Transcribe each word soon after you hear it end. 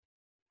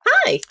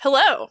Hi,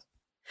 Hello,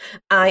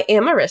 I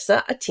am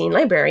Marissa, a teen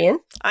librarian.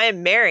 I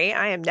am Mary.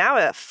 I am now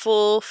a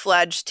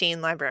full-fledged teen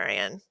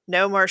librarian.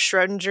 No more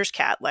Schrodinger's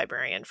cat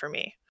librarian for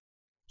me.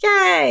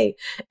 Yay!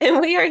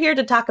 And we are here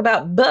to talk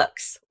about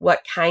books.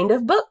 What kind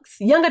of books?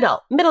 Young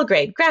adult, middle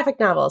grade, graphic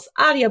novels,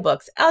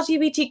 audiobooks,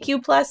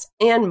 LGBTQ+,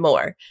 and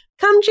more.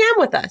 Come jam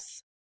with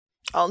us.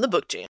 All in the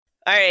book jam.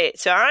 All right,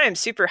 so I am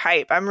super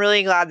hype. I'm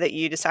really glad that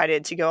you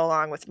decided to go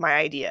along with my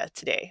idea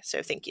today,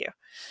 so thank you.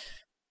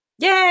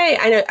 Yay!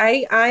 I know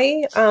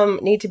I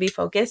need to be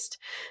focused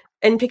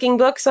in picking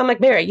books, so I'm like,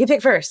 Mary, you pick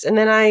first, and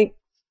then I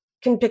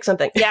can pick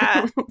something.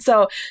 Yeah.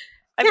 So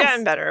I've yes.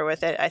 gotten better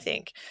with it, I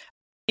think.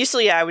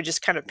 Usually I would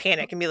just kind of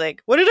panic and be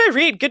like, what did I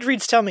read?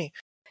 Goodreads, tell me.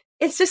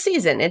 It's the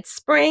season. It's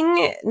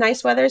spring,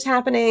 nice weather's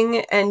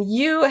happening, and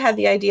you had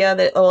the idea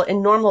that,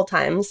 in normal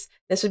times,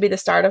 this would be the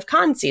start of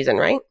con season,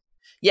 right?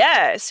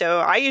 Yeah, so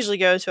I usually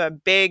go to a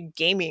big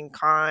gaming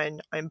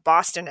con in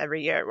Boston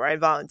every year where I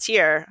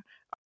volunteer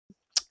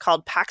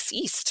called PAX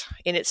East,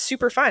 and it's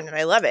super fun and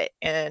I love it.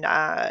 And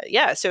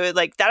so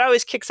like that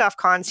always kicks off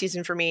con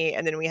season for me.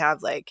 And then we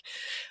have like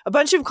a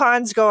bunch of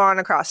cons go on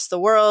across the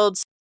world.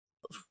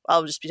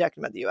 I'll just be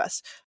talking about the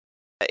US.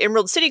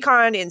 Emerald City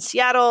Con in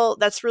Seattle,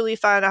 that's really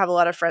fun. I have a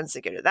lot of friends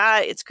that go to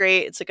that. It's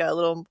great. It's like a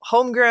little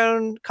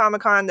homegrown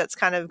Comic-Con that's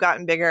kind of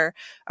gotten bigger.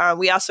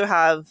 We also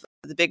have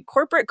the big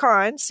corporate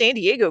con, San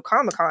Diego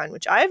Comic-Con,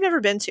 which I've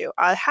never been to.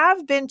 I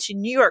have been to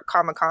New York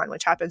Comic-Con,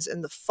 which happens in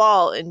the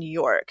fall in New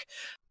York.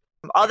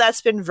 All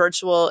that's been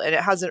virtual, and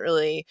it hasn't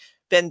really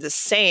been the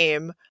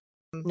same.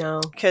 No.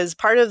 Because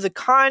part of the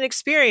con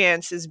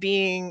experience is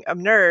being a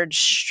nerd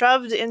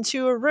shoved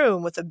into a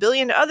room with a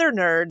billion other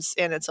nerds,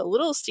 and it's a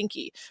little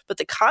stinky. But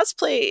the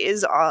cosplay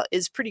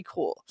is pretty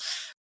cool.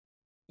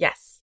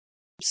 Yes.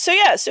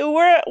 So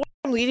where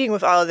I'm leading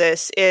with all of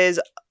this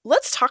is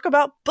let's talk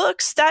about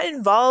books that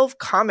involve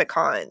Comic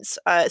Cons.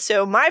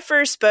 So my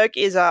first book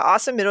is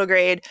awesome middle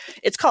grade.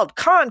 It's called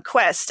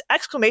Conquest!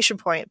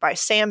 By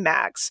Sam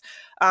Maggs.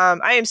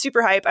 I am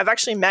super hype. I've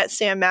actually met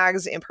Sam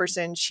Maggs in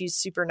person. She's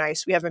super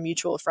nice. We have a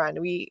mutual friend.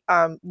 We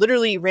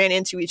literally ran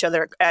into each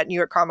other at New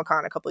York Comic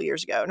Con a couple of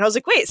years ago. And I was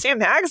like, wait, Sam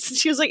Maggs? And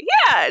she was like,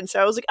 yeah. And so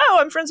I was like, oh,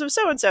 I'm friends with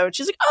so-and-so. And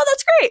she's like, oh,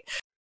 that's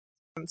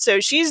great. So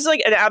she's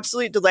like an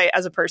absolute delight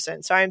as a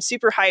person. So I'm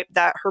super hyped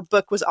that her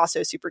book was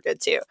also super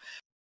good too.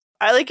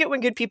 I like it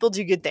when good people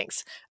do good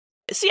things.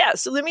 So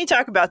let me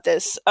talk about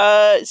this.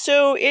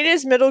 So it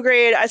is middle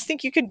grade. I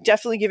think you could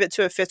definitely give it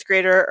to a fifth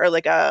grader or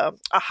like a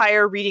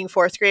higher reading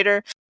fourth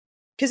grader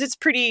because it's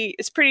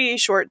pretty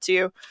short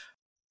too.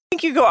 I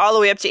think you go all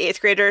the way up to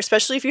eighth grader,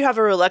 especially if you have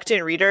a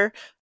reluctant reader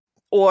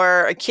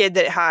or a kid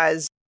that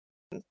has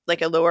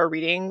like a lower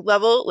reading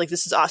level. Like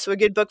this is also a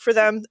good book for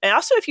them. And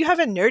also if you have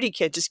a nerdy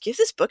kid, just give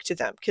this book to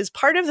them because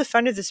part of the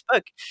fun of this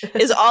book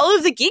is all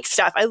of the geek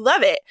stuff. I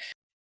love it.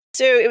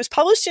 So it was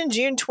published in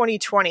June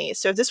 2020.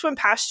 So if this one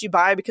passed you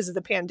by because of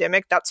the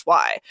pandemic, that's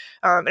why.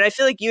 And I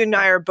feel like you and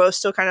I are both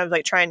still kind of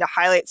like trying to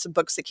highlight some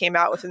books that came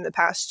out within the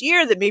past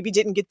year that maybe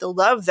didn't get the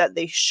love that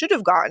they should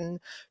have gotten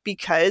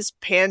because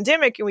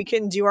pandemic and we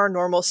couldn't do our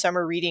normal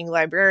summer reading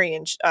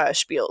librarian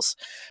spiels.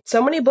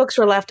 So many books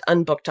were left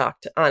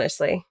unbook-talked,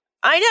 honestly.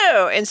 I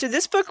know. And so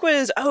this book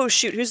was, oh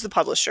shoot, who's the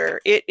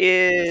publisher? It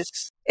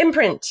is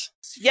Imprint.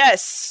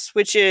 Yes,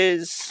 which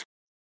is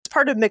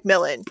part of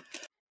Macmillan.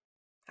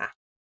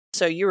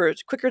 So you were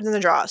quicker than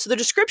the draw. So the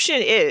description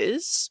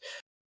is,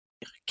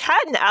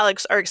 Kat and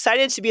Alex are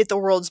excited to be at the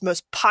world's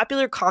most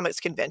popular comics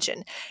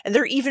convention, and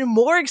they're even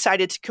more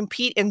excited to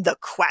compete in The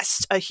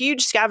Quest, a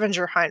huge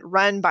scavenger hunt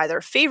run by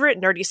their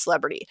favorite nerdy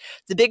celebrity.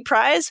 The big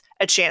prize?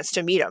 A chance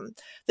to meet him.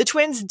 The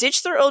twins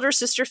ditch their older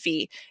sister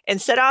Fee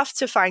and set off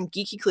to find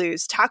geeky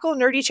clues, tackle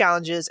nerdy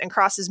challenges, and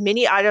cross as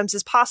many items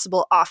as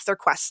possible off their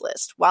quest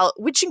list,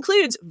 which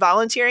includes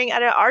volunteering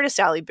at an artist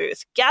alley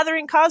booth,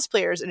 gathering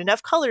cosplayers in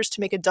enough colors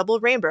to make a double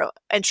rainbow,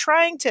 and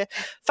trying to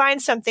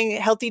find something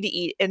healthy to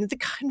eat in the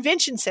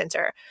convention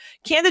center.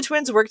 Can the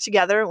twins work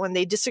together when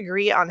they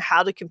disagree on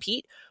how to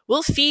compete?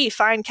 Will Fee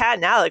find Kat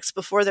and Alex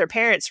before their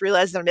parents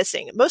realize they're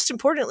missing? Most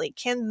importantly,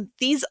 can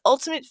these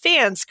ultimate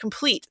fans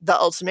complete the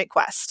ultimate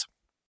quest?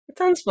 It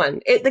sounds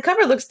fun. The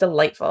cover looks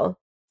delightful.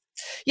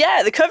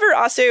 Yeah, the cover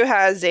also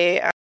has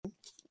a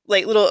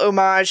like little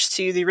homage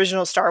to the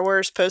original Star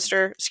Wars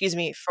poster. Excuse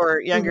me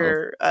for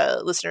younger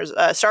listeners.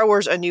 Star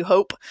Wars: A New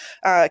Hope,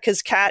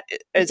 because Kat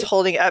is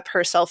holding up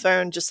her cell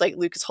phone just like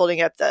Luke is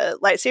holding up the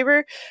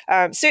lightsaber.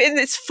 And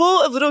it's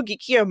full of little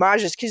geeky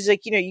homages because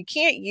you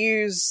can't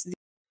use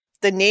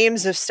the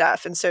names of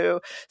stuff, and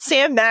so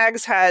Sam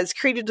Maggs has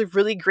created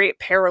really great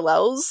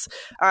parallels.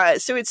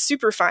 So it's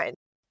super fun.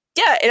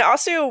 Yeah, and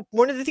also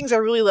one of the things I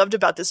really loved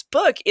about this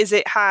book is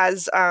it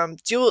has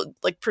dual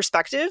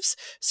perspectives.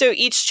 So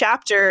each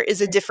chapter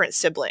is a different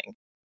sibling.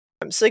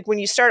 So like when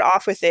you start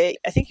off with it,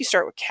 I think you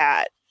start with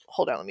Kat.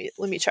 Hold on,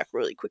 let me check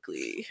really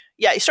quickly.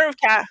 Yeah, you start with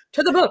Kat.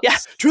 To the books. Yeah,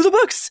 to the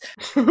books.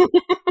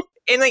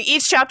 And like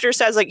each chapter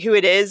says like who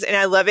it is, and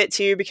I love it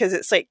too because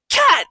it's like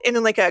Kat, and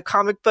then like a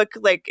comic book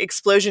like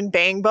explosion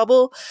bang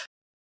bubble.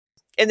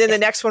 And then the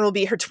next one will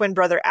be her twin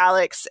brother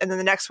Alex, and then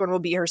the next one will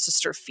be her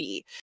sister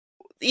Fee.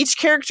 each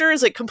character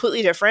is like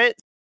completely different.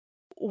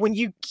 When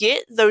you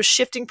get those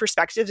shifting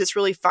perspectives, it's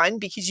really fun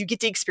because you get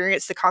to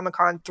experience the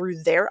Comic-Con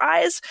through their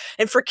eyes.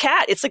 And for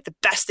Kat, it's like the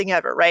best thing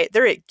ever, right?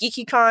 They're at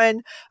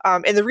GeekyCon,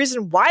 and the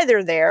reason why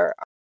they're there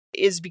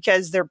is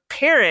because their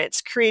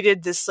parents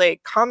created this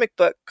like comic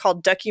book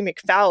called Ducky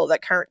McFowl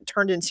that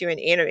turned into an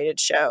animated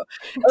show.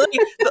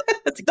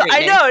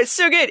 I know, it's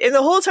so good. And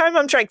the whole time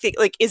I'm trying to think,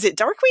 like, is it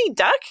Darkwing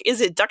Duck?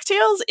 Is it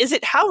DuckTales? Is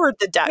it Howard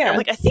the Duck? I'm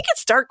like, I think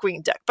it's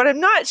Darkwing Duck, but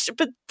I'm not.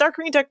 But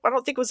Darkwing Duck, I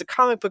don't think was a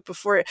comic book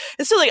before it.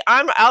 And so like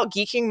I'm out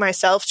geeking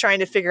myself trying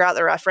to figure out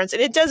the reference,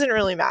 and it doesn't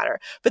really matter.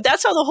 But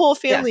that's how the whole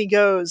family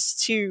goes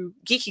to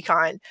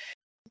GeekyCon.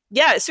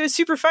 Yeah, so it's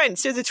super fun.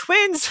 So the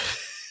twins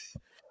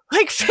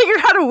like figure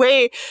out a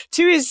way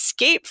to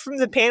escape from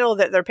the panel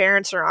that their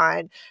parents are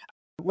on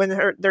when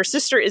their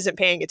sister isn't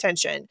paying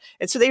attention.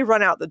 And so they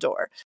run out the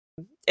door.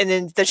 And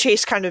then the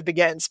chase kind of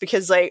begins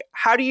because like,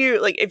 how do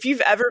you, like, if you've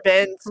ever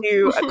been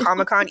to a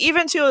Comic-Con,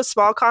 even to a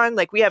small con,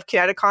 like we have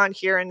ConnectiCon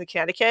here in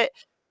Connecticut,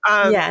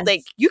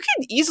 like you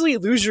can easily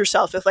lose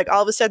yourself if like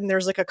all of a sudden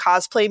there's like a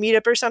cosplay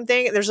meetup or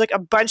something. And there's like a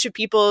bunch of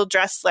people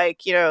dressed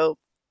like, you know,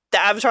 the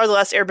Avatar: The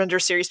Last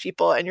Airbender series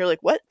people, and you're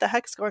like, what the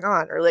heck is going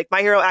on? Or like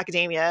My Hero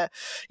Academia,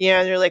 you know,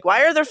 and you're like,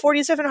 why are there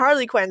 47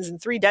 Harley Quinns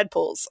and 3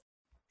 Deadpools?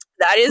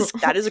 That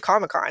is a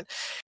Comic-Con.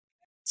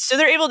 So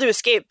they're able to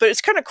escape, but it's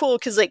kind of cool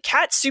because like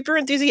Kat's super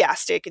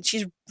enthusiastic and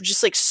she's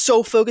just like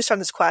so focused on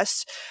this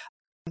quest.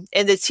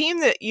 And the team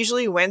that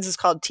usually wins is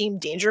called Team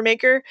Danger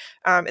Maker,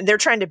 and they're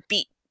trying to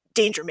beat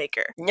Danger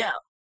Maker.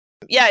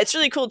 Yeah, it's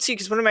really cool too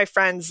because one of my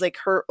friends, like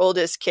her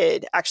oldest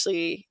kid,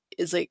 actually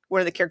is like one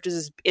of the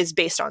characters is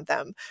based on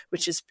them,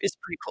 which is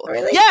pretty cool.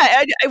 Really?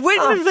 Yeah, I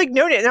wouldn't have like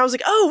known it, and I was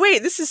like, oh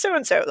wait, this is so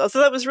and so. So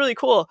that was really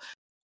cool.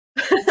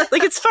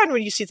 Like it's fun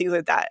when you see things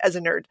like that as a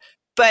nerd.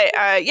 But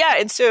yeah,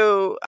 and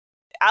so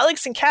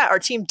Alex and Kat are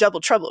Team Double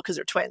Trouble because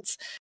they're twins,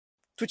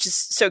 which is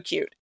so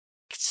cute.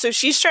 So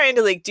she's trying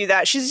to like do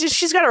that.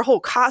 She's got her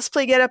whole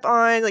cosplay getup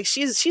on, like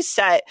she's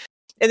set,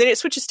 and then it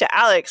switches to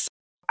Alex.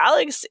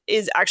 Alex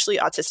is actually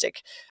autistic.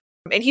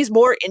 And he's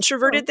more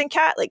introverted than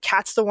Kat. Like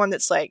Kat's the one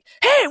that's like,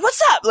 hey,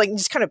 what's up? Like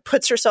just kind of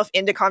puts herself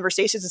into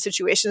conversations and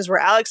situations where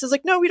Alex is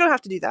like, no, we don't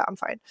have to do that. I'm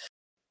fine.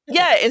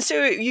 Yeah. And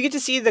so you get to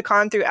see the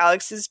con through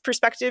Alex's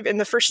perspective. And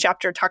the first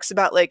chapter talks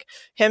about like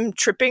him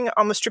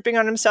almost tripping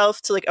on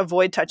himself to like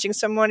avoid touching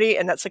somebody.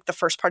 And that's like the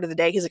first part of the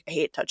day. He's like, I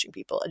hate touching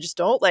people. I just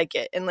don't like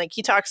it. And like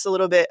he talks a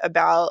little bit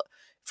about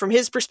from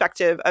his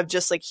perspective of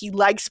just like he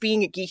likes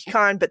being at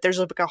GeekyCon, but there's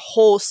like a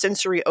whole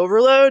sensory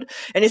overload.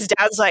 And his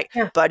dad's like,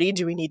 buddy,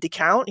 do we need to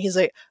count? He's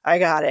like, I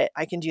got it.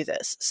 I can do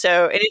this.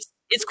 So and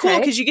it's cool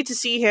because you get to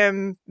see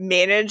him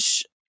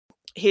manage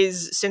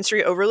his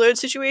sensory overload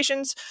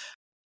situations.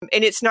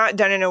 And it's not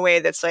done in a way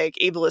that's like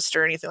ableist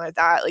or anything like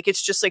that. Like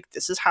it's just like,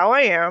 this is how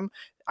I am.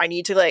 I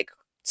need to like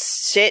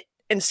sit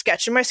and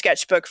sketch in my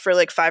sketchbook for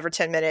like 5 or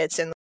 10 minutes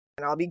and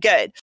I'll be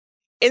good.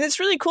 And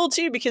it's really cool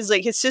too because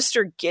like his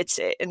sister gets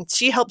it and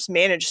she helps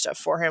manage stuff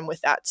for him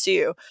with that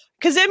too.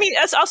 Because I mean,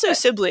 that's also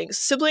siblings.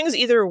 Siblings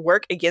either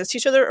work against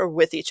each other or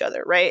with each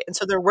other, right? And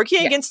so they're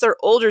working against their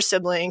older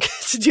sibling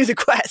to do the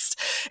quest,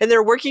 and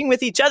they're working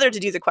with each other to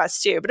do the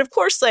quest too. But of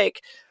course,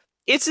 like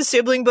it's a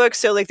sibling book,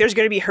 so like there's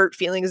going to be hurt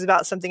feelings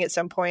about something at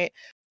some point.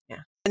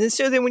 Yeah. And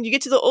then when you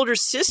get to the older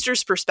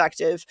sister's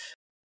perspective,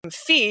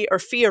 Fee, or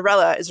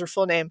Fiorella is her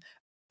full name.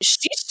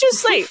 She's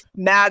just like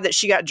mad that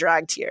she got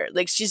dragged here.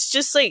 Like she's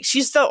just like,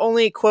 she's the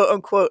only quote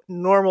unquote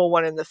normal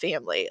one in the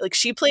family. Like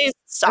she plays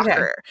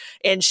soccer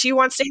and she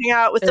wants to hang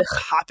out with the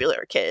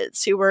popular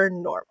kids who are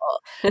normal.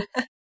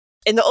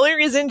 And the only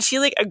reason she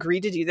like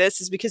agreed to do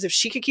this is because if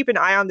she could keep an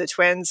eye on the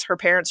twins, her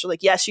parents were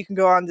like, yes, you can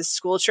go on this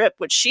school trip,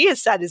 which she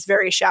has said is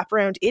very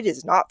chaperoned. It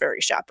is not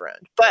very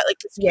chaperoned, but like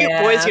this cute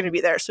boy's going to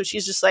be there. So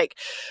she's just like,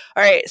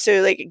 all right.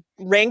 So like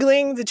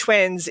wrangling the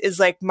twins is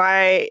like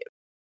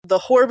the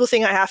horrible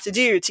thing I have to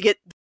do to get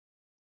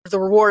the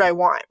reward I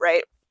want,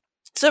 right?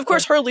 So of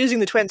course, her losing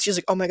the twins, she's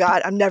like, "Oh my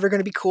god, I'm never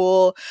gonna be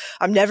cool.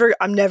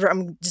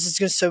 This is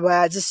gonna so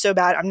bad. This is so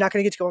bad. I'm not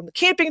gonna get to go on the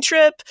camping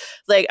trip.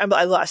 Like,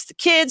 I lost the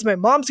kids. My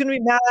mom's gonna be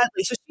mad."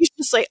 Like, so she's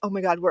just like, "Oh my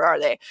god, where are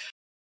they?"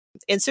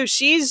 And so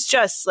she's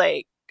just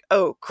like,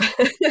 "Oh."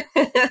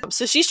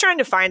 So she's trying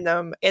to find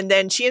them, and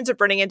then she ends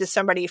up running into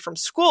somebody from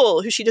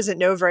school who she doesn't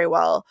know very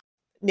well,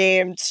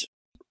 named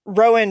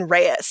Rowan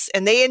Reyes,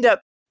 and they end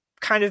up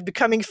kind of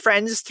becoming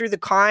friends through the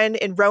con.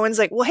 And Rowan's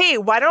like, well, hey,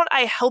 why don't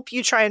I help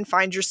you try and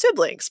find your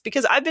siblings?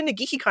 Because I've been to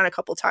GeekyCon a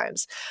couple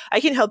times.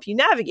 I can help you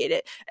navigate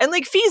it. And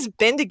like Fee's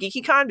been to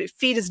GeekyCon, but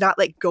Fee is not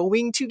like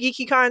going to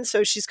GeekyCon.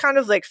 So she's kind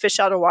of like fish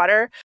out of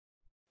water.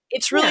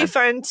 It's really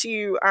fun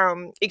to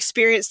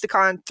experience the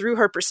con through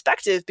her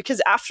perspective,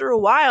 because after a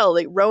while,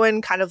 like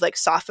Rowan kind of like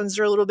softens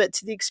her a little bit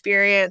to the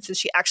experience and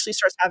she actually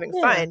starts having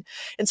fun.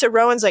 And so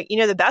Rowan's like,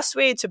 the best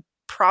way to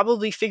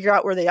probably figure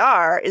out where they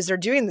are is they're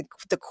doing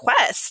the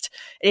quest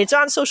and it's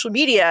on social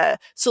media.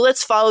 So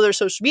let's follow their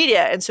social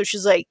media. And so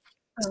she's like,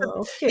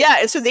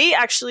 and so they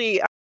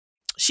actually,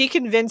 she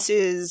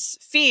convinces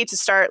Fee to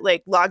start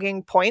like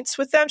logging points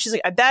with them. She's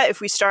like, I bet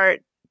if we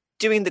start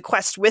doing the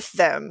quest with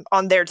them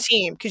on their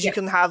team, because you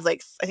can have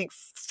like I think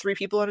 3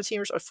 people on a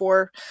team or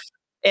 4.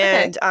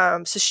 And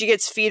so she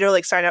gets Fee to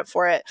like sign up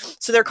for it.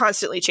 So they're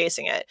constantly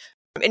chasing it.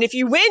 And if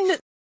you win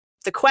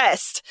the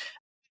quest,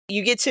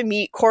 you get to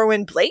meet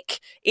Corwin Blake.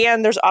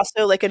 And there's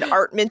also like an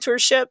art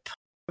mentorship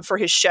for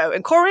his show.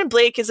 And Corwin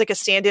Blake is like a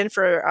stand-in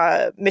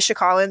for Misha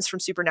Collins from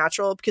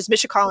Supernatural, because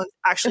Misha Collins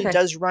actually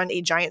does run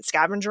a giant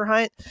scavenger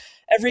hunt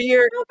every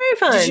year. Oh, very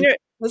fun. Did you know,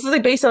 this is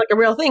like based on like a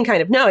real thing,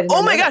 kind of. No, I didn't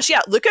know my that. gosh,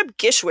 yeah. Look up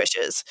Gish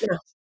Wishes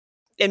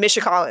and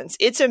Misha Collins.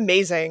 It's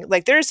amazing.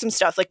 Like there's some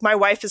stuff. Like my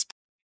wife has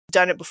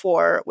done it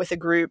before with a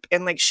group,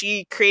 and like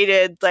she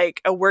created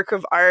like a work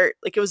of art.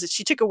 Like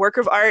she took a work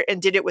of art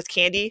and did it with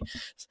candy.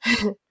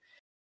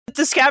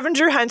 The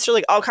scavenger hunts are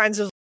like all kinds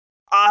of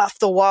off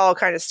the wall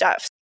kind of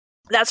stuff.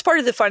 That's part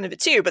of the fun of it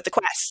too, but the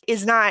quest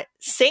is not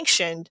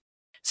sanctioned.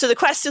 So the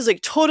quest is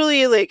like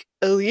totally like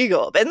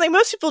illegal. And like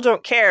most people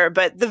don't care,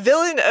 but the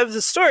villain of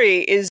the story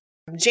is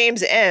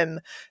James M,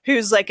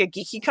 who's like a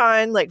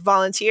GeekyCon like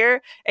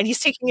volunteer, and he's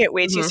taking it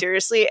way too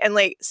seriously. And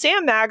like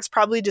Sam Maggs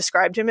probably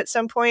described him at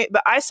some point,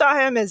 but I saw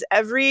him as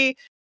every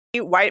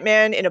white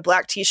man in a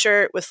black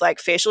t-shirt with like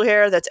facial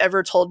hair that's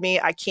ever told me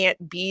I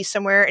can't be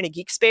somewhere in a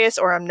geek space,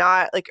 or I'm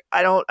not like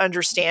I don't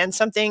understand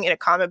something in a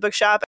comic book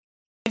shop.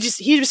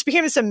 He just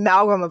became this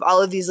amalgam of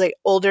all of these like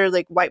older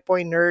like white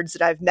boy nerds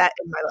that I've met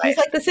in my life. He's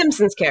like the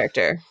Simpsons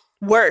character.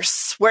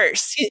 Worse.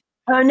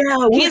 Oh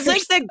no, he's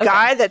like the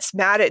guy that's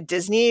mad at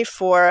Disney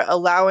for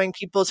allowing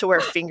people to wear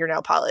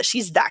fingernail polish.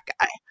 He's that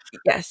guy.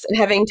 Yes, and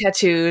having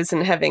tattoos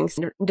and having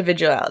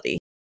individuality.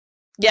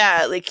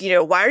 Yeah, like, you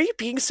know, why are you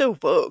being so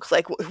woke?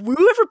 Like,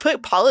 whoever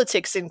put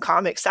politics in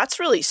comics, that's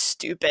really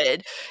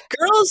stupid.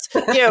 Girls,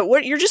 you know,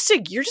 you're just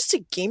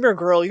a gamer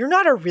girl. You're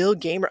not a real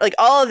gamer. Like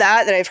all of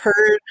that I've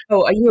heard.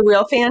 Oh, are you a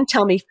real fan?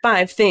 Tell me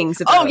 5 things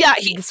about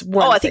this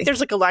one I think there's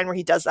like a line where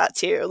he does that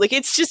too. Like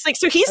it's just like,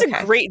 so he's a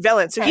great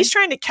villain. So he's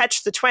trying to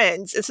catch the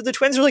twins. And so the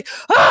twins are like,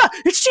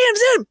 it's James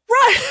M,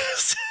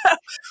 right?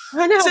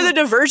 I know. So the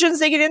diversions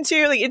they get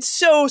into, like it's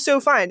so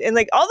fun. And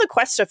like all the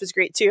quest stuff is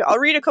great too. I'll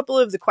read a couple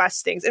of the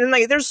quest things. And then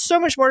like there's so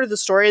much more to the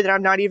story that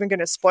I'm not even going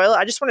to spoil.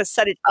 I just want to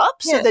set it up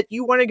so that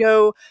you want to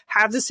go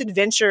have this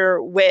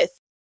adventure with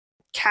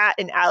Kat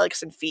and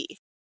Alex and Fee.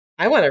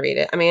 I want to read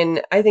it. I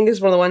mean, I think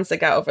it's one of the ones that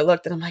got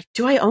overlooked. And I'm like,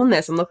 do I own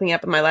this? I'm looking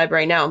up in my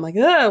library now. I'm like,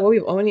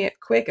 we own it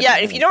quick. Yeah,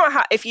 if you don't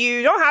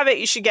have it,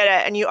 you should get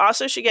it. And you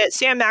also should get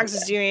Sam Maggs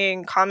is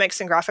doing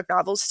comics and graphic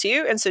novels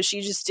too. And so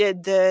she just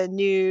did the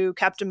new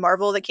Captain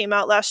Marvel that came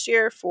out last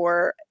year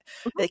for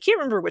I can't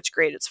remember which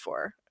grade it's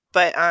for.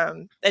 But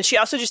and she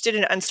also just did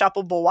an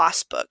Unstoppable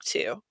Wasp book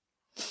too.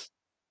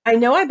 I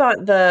know I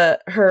bought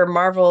her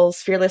Marvel's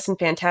Fearless and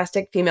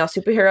Fantastic Female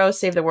Superheroes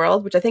Save the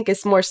World, which I think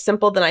is more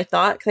simple than I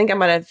thought. I think I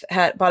might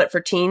have bought it for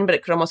teen, but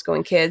it could almost go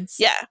in kids.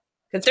 Yeah,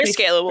 they're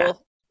scalable.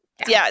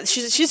 Yeah,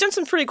 she's done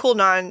some pretty cool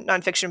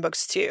nonfiction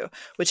books too,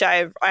 which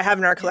I have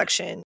in our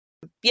collection.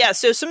 Yeah,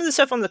 so some of the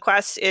stuff on the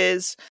quest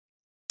is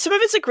some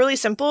of it's like really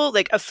simple,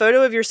 like a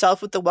photo of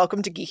yourself with the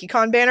Welcome to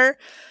GeekyCon banner.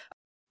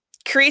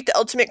 Create the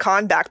Ultimate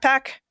Con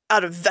backpack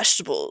out of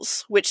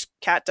vegetables, which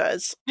Kat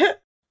does.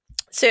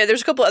 So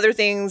there's a couple other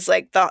things,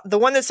 like the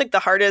one that's like the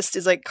hardest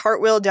is like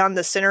cartwheel down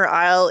the center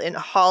aisle in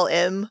Hall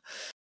M,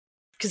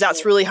 because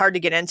that's really hard to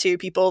get into.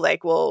 People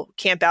like will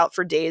camp out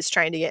for days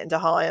trying to get into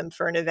Hall M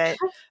for an event,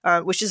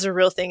 which is a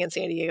real thing in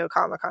San Diego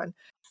Comic-Con.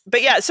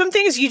 But yeah, some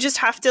things you just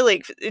have to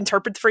like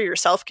interpret for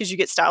yourself because you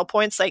get style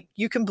points. Like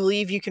You Can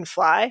Believe You Can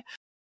Fly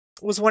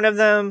was one of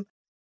them.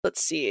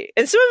 Let's see.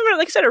 And some of them are,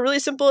 like I said, are really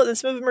simple. And then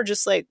some of them are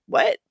just like,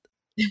 what?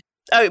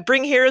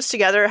 Bring heroes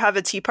together, have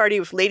a tea party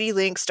with Lady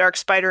Lynx, Dark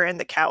Spider, and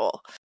the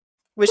Cowl,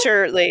 which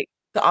are like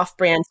the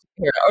off-brand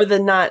superhero or the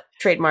not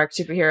trademark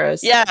superheroes.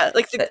 Yeah,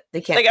 like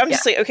they can't. Like I'm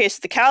just like, okay, so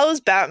the Cowl is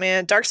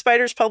Batman, Dark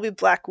Spider is probably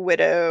Black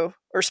Widow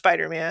or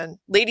Spider-Man,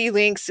 Lady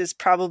Lynx is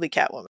probably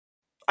Catwoman.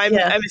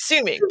 I'm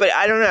assuming, but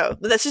I don't know.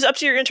 But that's just up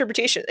to your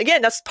interpretation.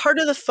 Again, that's part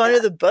of the fun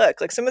of the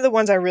book. Like some of the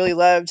ones I really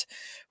loved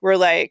were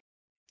like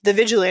the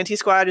Vigilante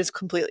Squad is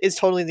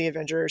totally the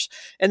Avengers,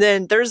 and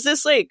then there's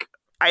this like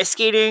ice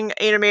skating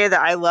anime that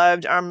I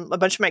loved. A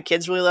bunch of my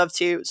kids really loved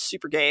too. It's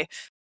super gay.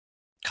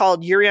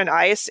 Called Yuri on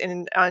Ice,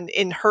 and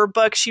in her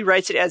book she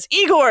writes it as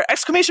Igor ! On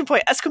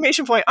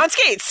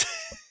skates.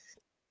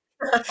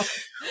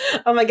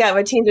 Oh my god,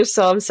 my teens are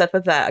so upset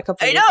with that.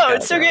 I know,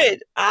 it's so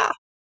good.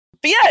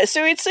 But yeah,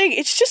 so it's like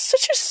it's just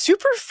such a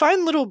super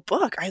fun little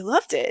book. I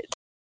loved it.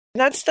 And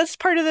that's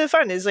part of the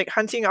fun is like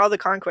hunting all the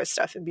conquest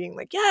stuff and being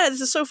like, yeah,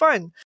 this is so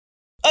fun.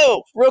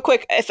 Oh, real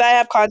quick, if I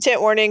have content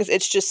warnings,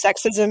 it's just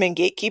sexism and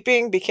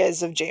gatekeeping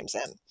because of James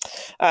M.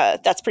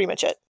 That's pretty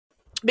much it.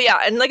 But yeah,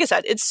 and like I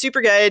said, it's super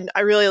good.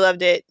 I really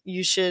loved it.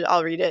 You should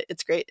all read it.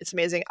 It's great. It's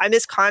amazing. I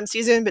miss con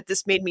season, but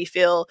this made me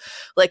feel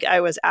like I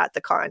was at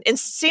the con. And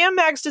Sam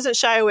Maggs doesn't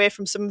shy away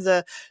from some of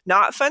the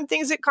not fun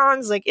things at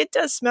cons. Like it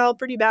does smell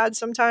pretty bad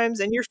sometimes,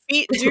 and your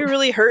feet do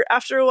really hurt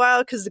after a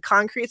while because the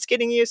concrete's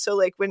getting you. So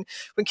like when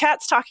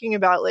Kat's talking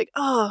about like,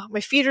 oh,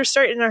 my feet are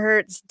starting to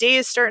hurt, this day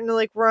is starting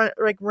to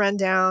run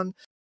down.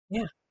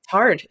 Yeah, it's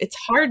hard. It's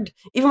hard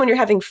even when you're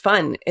having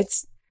fun.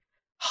 It's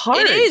hard.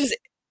 It is.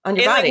 On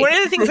your and body. Like, one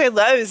of the things I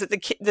love is that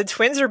the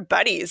twins are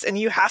buddies, and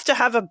you have to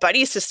have a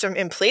buddy system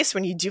in place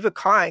when you do a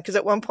con. Because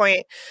at one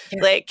point,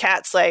 like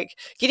Kat's like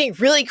getting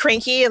really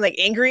cranky and like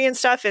angry and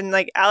stuff, and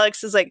like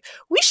Alex is like,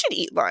 "We should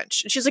eat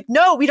lunch," and she's like,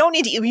 "No, we don't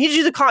need to eat. We need to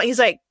do the con." He's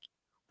like,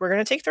 "We're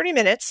gonna take 30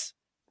 minutes.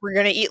 We're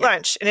going to eat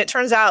lunch." And it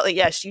turns out like,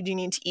 yes, you do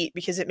need to eat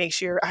because it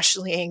makes you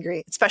actually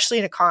angry, especially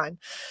in a con.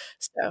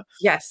 So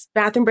yes,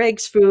 bathroom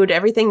breaks, food,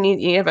 everything.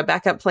 You have a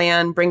backup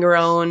plan, bring your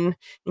own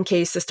in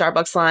case the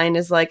Starbucks line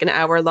is like an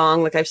hour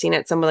long. Like I've seen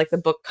at some of like the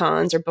book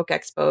cons or book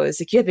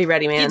expos. Like you have to be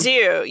ready, man. You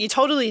do. You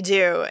totally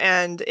do.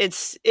 And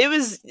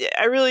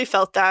I really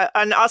felt that.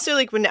 And also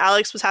like when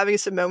Alex was having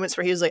some moments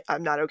where he was like,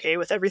 "I'm not okay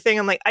with everything."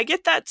 I'm like, I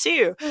get that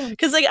too.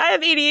 Cause like I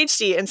have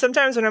ADHD, and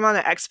sometimes when I'm on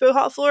the expo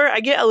hall floor, I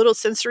get a little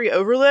sensory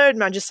overload,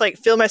 and I just like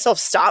feel myself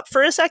stop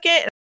for a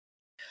second.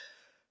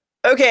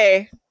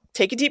 Okay,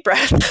 take a deep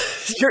breath.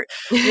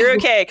 you're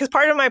okay. Because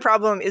part of my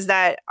problem is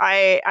that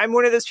I'm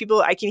one of those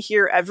people, I can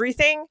hear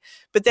everything,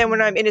 but then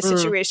when I'm in a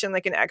situation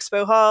like an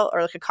expo hall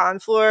or like a con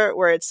floor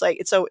where it's like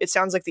it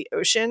sounds like the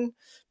ocean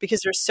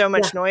because there's so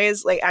much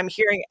noise, like I'm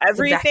hearing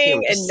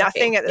everything and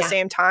nothing at the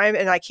same time,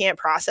 and I can't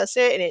process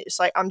it, and it's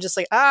like I'm just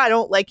like, I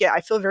don't like it.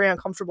 I feel very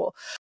uncomfortable.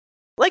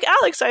 Like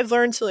Alex, I've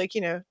learned to like,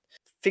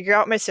 figure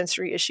out my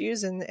sensory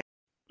issues and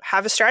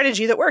have a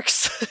strategy that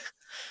works.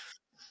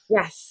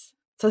 Yes.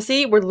 So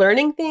see, we're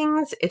learning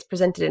things. It's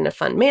presented in a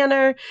fun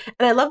manner.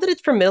 And I love that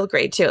it's for middle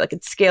grade too. Like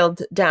it's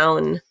scaled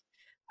down.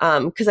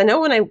 Because I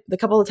know the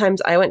couple of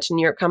times I went to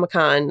New York Comic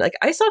Con, like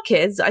I saw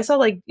kids, I saw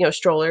like,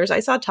 strollers, I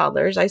saw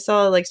toddlers, I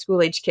saw like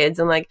school age kids,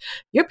 and like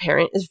your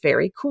parent is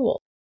very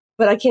cool.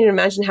 But I can't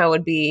imagine how it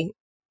would be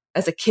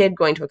as a kid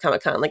going to a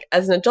Comic Con. Like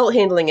as an adult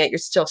handling it, you're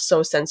still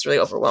so sensorily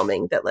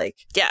overwhelming that like,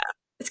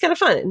 it's kind of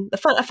fun.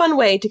 A fun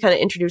way to kind of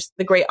introduce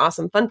the great,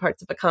 awesome, fun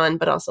parts of a con,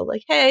 but also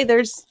like, hey,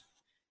 there's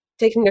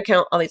taking into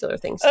account all these other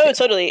things. Oh,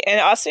 totally. And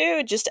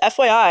also, just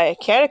FYI,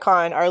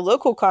 CanadaCon, our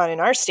local con in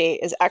our state,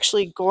 is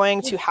actually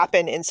going to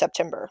happen in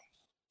September.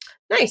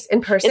 Nice.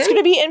 In person? It's going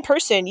to be in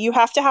person. You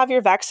have to have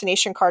your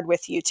vaccination card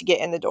with you to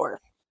get in the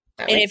door.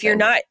 And if you're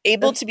not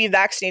able to be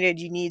vaccinated,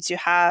 you need to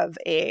have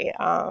a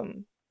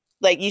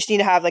you just need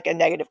to have like a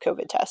negative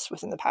COVID test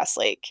within the past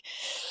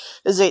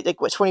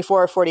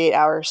 24 or 48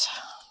 hours.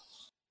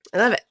 I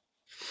love it.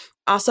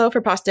 Also,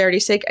 for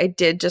posterity's sake, I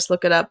did just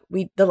look it up.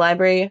 The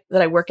library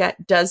that I work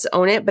at does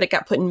own it, but it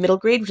got put in middle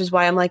grade, which is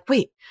why I'm like,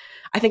 wait,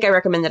 I think I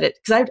recommended it.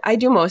 Because I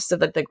do most of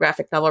the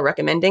graphic novel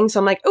recommending. So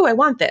I'm like, oh, I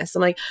want this.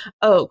 I'm like,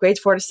 oh, grades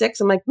 4 to 6.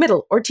 I'm like,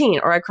 middle or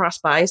teen, or I cross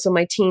by. So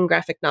my teen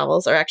graphic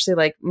novels are actually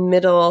like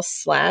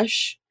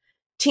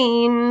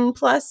middle/teen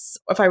plus.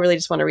 If I really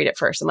just want to read it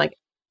first, I'm like,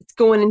 it's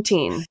going in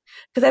teen.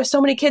 Because I have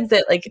so many kids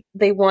that like,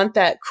 they want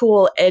that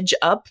cool edge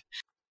up.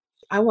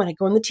 I want to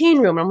go in the teen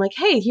room. And I'm like,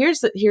 hey,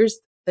 here's the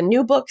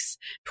new books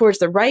towards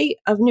the right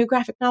of new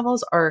graphic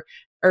novels are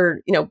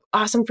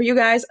awesome for you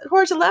guys.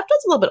 Towards the left,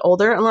 it's a little bit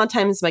older. A lot of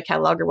times my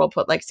cataloger will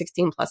put like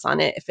 16 plus on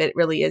it if it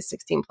really is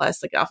 16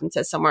 plus, like it often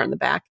says somewhere in the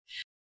back.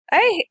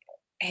 I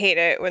hate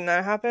it when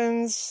that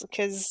happens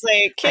because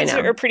like kids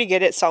are pretty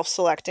good at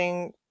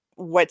self-selecting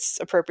what's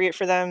appropriate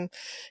for them.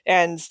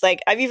 And like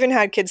I've even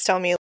had kids tell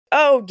me,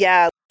 oh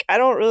yeah, I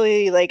don't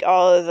really like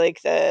all of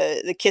like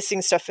the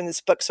kissing stuff in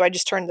this book, so I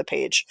just turned the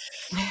page.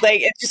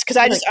 Like it's just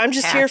because I'm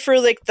just here for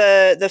like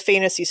the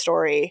fantasy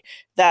story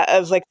that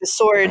of like the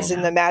swords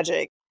and the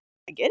magic.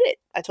 I get it.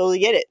 I totally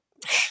get it.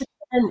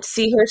 And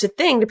see, here's the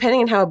thing: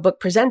 depending on how a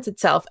book presents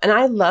itself, and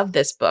I love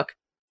this book,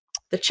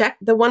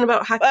 the one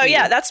about hockey. Oh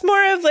yeah, that's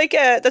more of like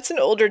that's an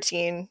older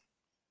teen.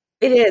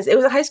 It is. It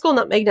was a high school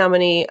Nutmeg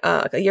nominee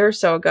a year or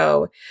so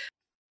ago.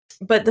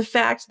 But the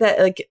fact that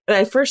like when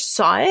I first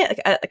saw it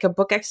at like a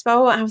book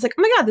expo, I was like,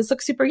 oh my God, this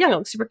looks super young. It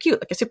looks super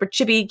cute. Like a super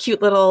chibi,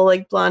 cute little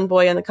like blonde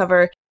boy on the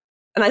cover.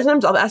 And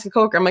sometimes I'll ask a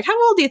coworker, I'm like,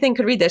 how old do you think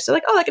could read this? They're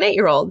like, oh, like an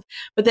 8-year-old.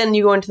 But then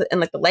you go into and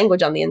like the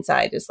language on the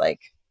inside is like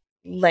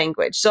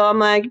language. So I'm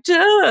like,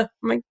 duh.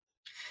 I'm like,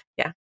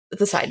 yeah,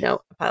 it's a side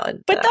note.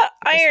 But the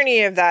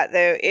irony of that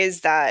though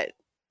is that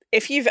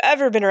if you've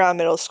ever been around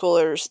middle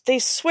schoolers, they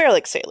swear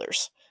like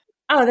sailors.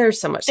 Oh, there's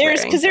so much swearing.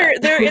 Because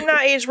they're in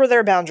that age where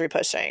they're boundary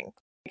pushing.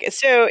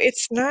 So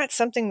it's not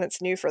something that's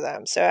new for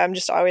them. So I'm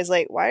just always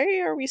like,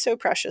 why are we so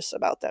precious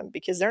about them?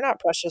 Because they're not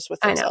precious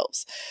with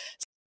themselves.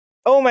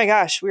 Oh my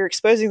gosh, we're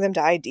exposing them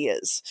to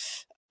ideas.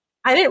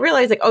 I didn't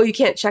realize like, oh, you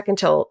can't check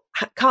until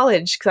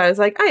college. Because I was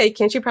like, oh,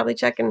 can't you probably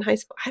check in high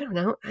school? I don't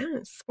know.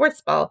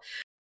 Sports puck,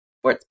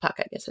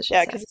 I guess I should say.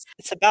 Yeah, because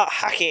it's about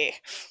hockey.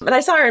 But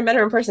I saw her and met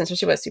her in person, so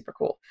she was super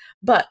cool.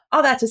 But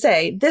all that to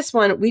say, this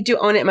one, we do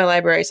own it in my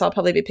library, so I'll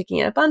probably be picking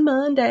it up on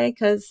Monday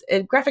because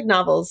graphic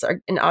novels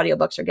and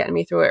audiobooks are getting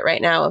me through it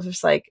right now. Of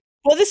just like,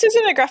 well, this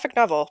isn't a graphic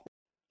novel.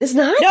 It's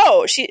not?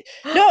 No,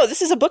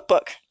 this is a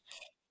book.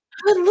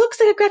 Oh, it looks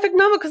like a graphic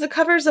novel because the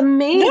cover is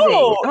amazing.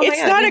 No,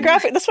 it's not a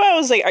graphic. That's why I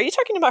was like, are you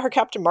talking about her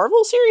Captain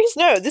Marvel series?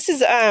 No, this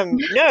is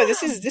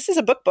this is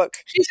a book.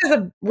 She has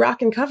a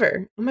rockin'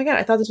 cover. Oh my God,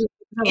 I thought this was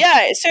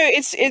yeah, so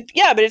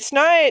but it's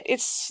not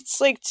it's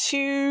like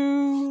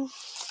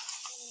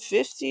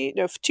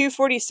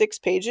 246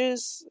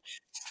 pages.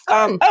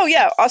 Oh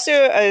yeah. Also,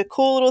 a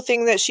cool little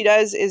thing that she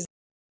does is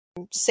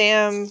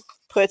Sam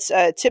puts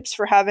tips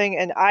for having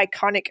an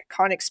iconic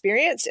con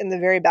experience in the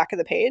very back of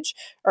the page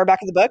or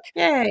back of the book.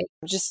 Yay!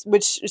 Just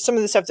which some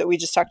of the stuff that we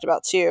just talked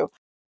about too,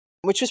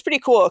 which was pretty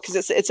cool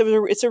because it's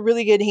a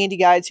really good handy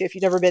guide to if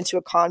you've never been to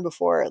a con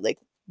before, like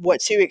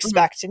what to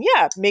expect. And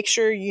yeah, make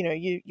sure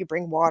you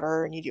bring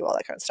water and you do all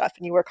that kind of stuff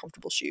and you wear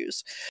comfortable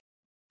shoes.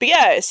 But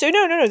yeah, so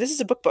no, this is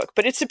a book,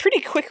 but it's a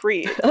pretty quick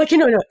read. Like,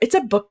 no, it's a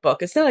book.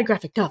 It's not a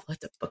graphic novel.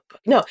 It's a book.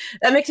 No,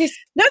 that makes me...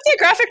 Not that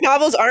graphic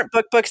novels aren't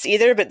books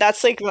either, but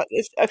that's like,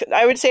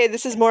 I would say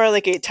this is more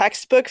like a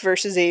textbook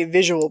versus a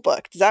visual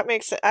book. Does that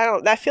make sense?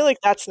 I feel like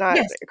that's not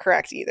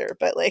correct either,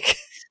 but like...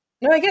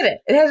 No, I get it.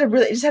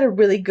 It just had a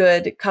really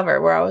good cover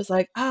where I was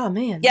like, oh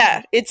man.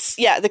 Yeah,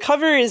 the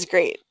cover is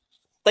great.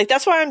 Like,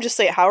 that's why I'm just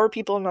like, how are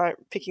people not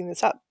picking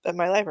this up at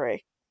my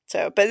library?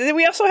 So, but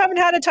we also haven't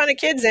had a ton of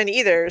kids in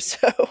either. So,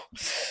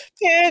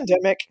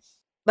 pandemic.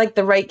 Like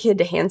the right kid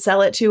to hand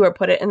sell it to or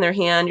put it in their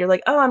hand. You're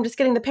like, oh, I'm just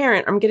getting the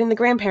parent, or I'm getting the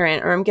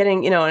grandparent, or I'm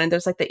getting, and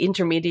there's like the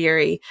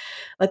intermediary.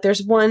 Like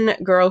there's one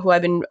girl who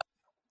I've been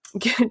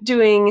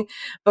doing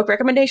book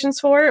recommendations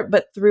for,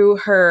 but through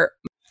her,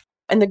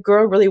 and the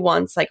girl really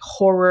wants like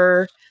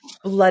horror,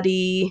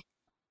 bloody,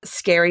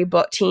 scary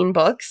teen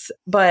books,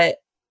 but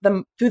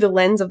through the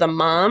lens of the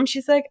mom,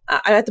 she's like,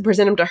 I have to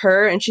present them to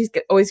her, and she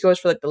always goes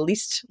for like the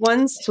least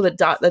ones. So the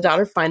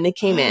daughter finally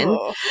came in,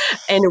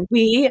 and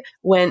we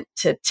went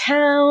to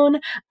town.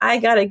 I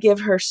gotta give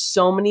her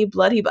so many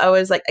bloody.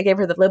 I gave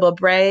her the Libba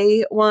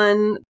Bray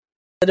one,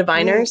 the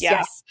Diviners,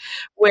 yes.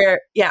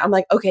 Where I'm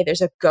like, okay,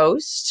 there's a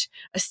ghost,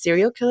 a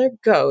serial killer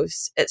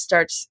ghost. It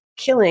starts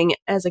killing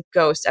as a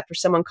ghost after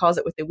someone calls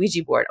it with the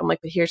Ouija board. I'm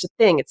like, but here's the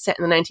thing, it's set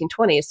in the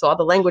 1920s, so all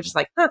the language is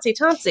like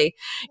Tansi.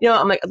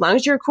 I'm like, as long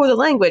as you're cool with the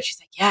language. She's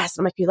like, yes.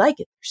 I'm like, you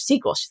like it? There's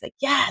sequel. She's like,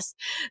 yes.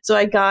 So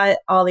I got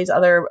all these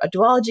other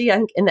duology, I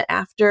think, in the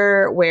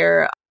after,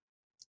 where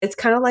it's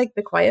kind of like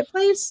The Quiet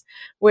Place,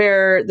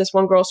 where this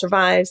one girl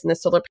survives in the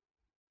solar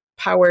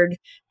powered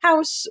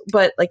house,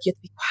 but like you have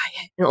to be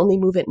quiet and only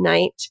move at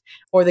night,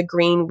 or the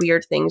green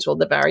weird things will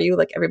devour you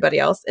like everybody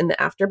else in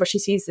the after. But she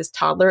sees this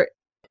toddler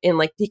in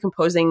like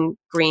decomposing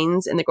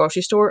greens in the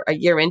grocery store a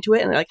year into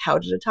it, and they're like, how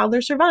did a toddler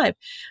survive?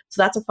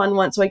 So that's a fun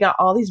one. So I got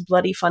all these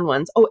bloody fun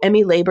ones. Oh,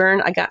 Emmy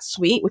Leyburn, I got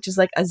Sweet, which is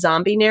like a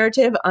zombie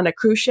narrative on a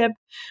cruise ship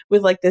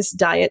with like this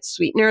diet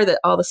sweetener that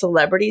all the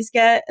celebrities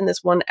get, and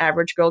this one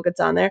average girl gets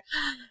on there.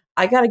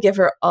 I gotta give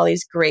her all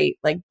these great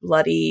like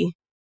bloody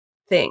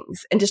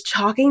things, and just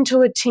talking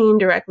to a teen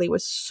directly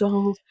was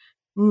so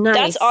nice.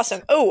 That's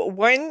awesome. Oh,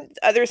 one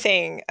other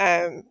thing,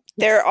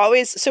 there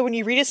always, so when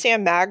you read a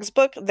Sam Maggs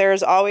book,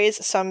 there's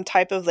always some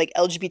type of like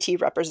LGBT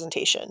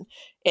representation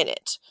in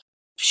it.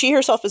 She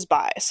herself is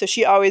bi, so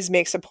she always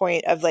makes a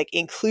point of like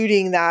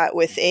including that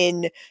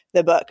within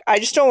the book. I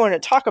just don't want to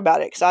talk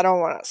about it because I don't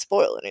want to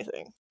spoil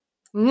anything.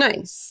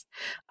 Nice.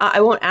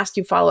 I won't ask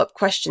you follow-up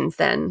questions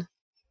then.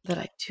 That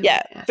I do.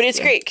 Yeah, but it's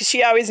great because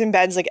she always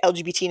embeds like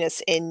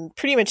LGBTness in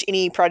pretty much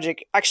any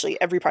project, actually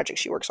every project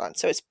she works on.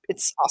 So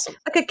it's awesome.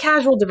 Like a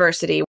casual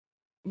diversity,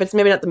 but it's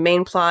maybe not the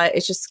main plot.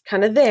 It's just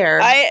kind of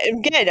there.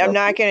 I'm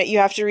not gonna. You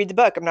have to read the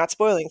book. I'm not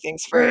spoiling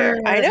things for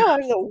you. I know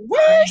I'm the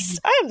worst.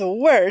 I am the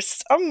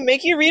worst. I'm gonna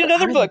make you read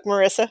another book,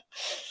 Marissa.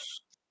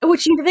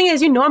 Which the thing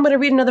is, I'm going to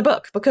read another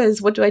book,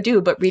 because what do I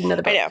do but read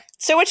another book? I know.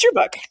 So what's your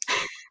book?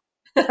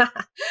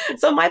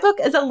 So my book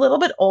is a little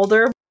bit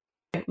older.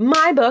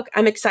 My book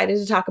I'm excited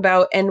to talk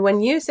about, and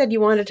when you said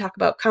you wanted to talk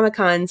about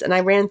Comic-Cons, and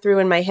I ran through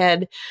in my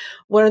head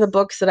what are the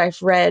books that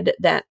I've read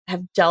that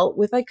have dealt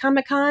with like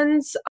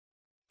Comic-Cons,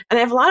 and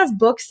I have a lot of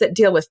books that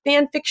deal with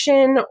fan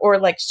fiction or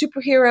like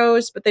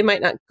superheroes, but they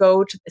might not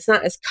it's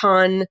not as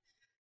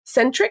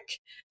con-centric.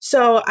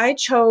 So I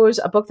chose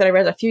a book that I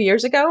read a few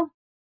years ago.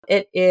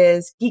 It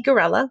is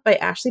Geekerella by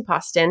Ashley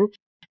Poston,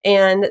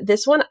 and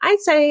this one, I'd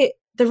say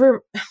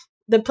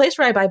the place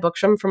where I buy books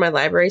from for my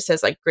library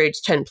says like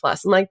grades 10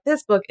 plus. I'm like,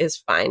 this book is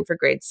fine for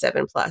grades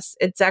 7 plus.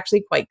 It's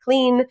actually quite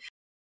clean.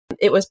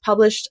 It was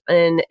published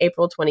in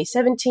April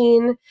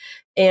 2017,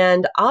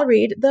 and I'll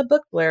read the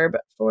book blurb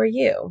for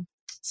you.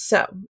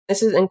 So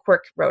this is, and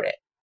Quirk wrote it.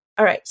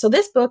 All right. So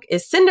this book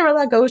is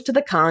Cinderella Goes to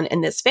the Con,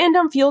 and this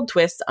fandom-fueled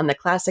twist on the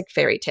classic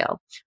fairy tale.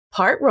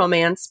 Part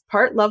romance,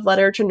 part love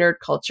letter to nerd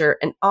culture,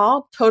 and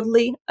all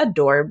totally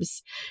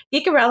adorbs.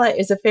 Geekerella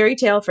is a fairy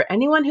tale for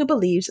anyone who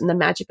believes in the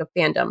magic of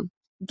fandom.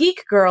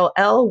 Geek girl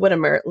Elle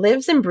Whittemore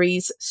lives and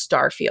breathes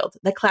Starfield,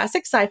 the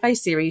classic sci-fi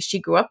series she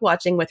grew up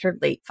watching with her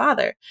late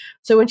father.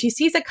 So when she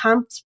sees a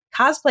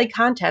cosplay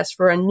contest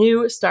for a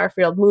new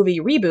Starfield movie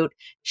reboot,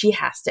 she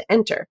has to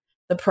enter.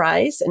 The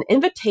prize, an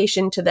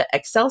invitation to the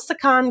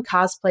Excelsicon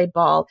cosplay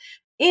ball,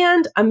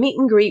 and a meet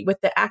and greet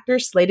with the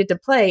actors slated to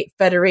play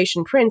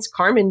Federation Prince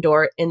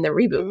Carmindor in the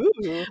reboot.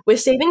 Ooh. With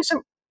saving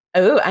some...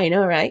 Oh, I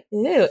know, right?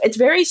 Ooh. It's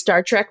very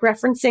Star Trek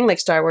referencing, like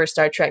Star Wars,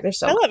 Star Trek. There's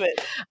so I love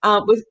it.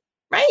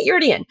 Right? You're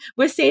already in.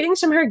 With savings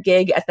from her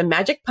gig at the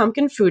Magic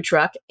Pumpkin food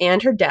truck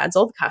and her dad's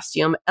old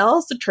costume,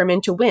 Elle's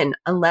determined to win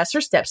unless her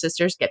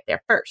stepsisters get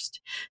there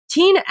first.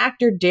 Teen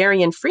actor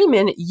Darian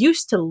Freeman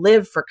used to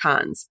live for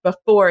cons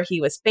before he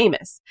was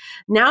famous.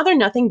 Now they're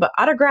nothing but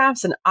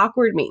autographs and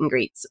awkward meet and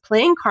greets.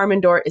 Playing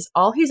Carmendor is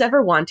all he's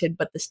ever wanted,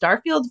 but the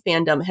Starfield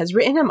fandom has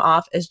written him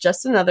off as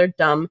just another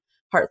dumb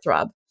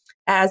heartthrob.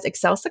 As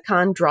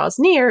ExcelsiCon draws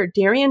near,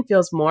 Darian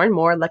feels more and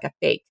more like a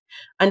fake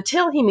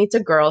until he meets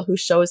a girl who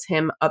shows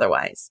him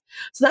otherwise.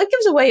 So that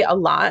gives away a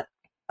lot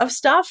of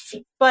stuff,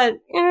 but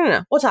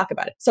no, we'll talk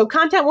about it. So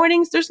content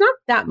warnings, there's not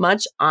that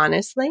much,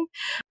 honestly.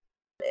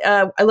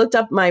 I looked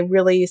up my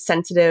really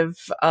sensitive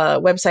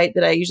website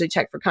that I usually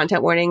check for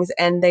content warnings,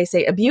 and they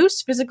say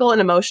abuse, physical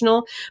and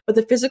emotional, but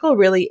the physical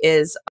really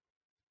is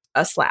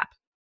a slap.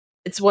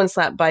 It's one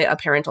slap by a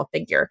parental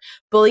figure.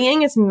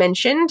 Bullying is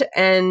mentioned,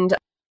 and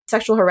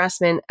sexual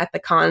harassment at the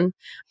con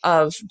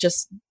of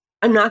just,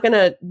 I'm not going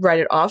to write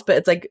it off, but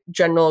it's like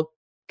general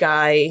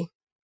guy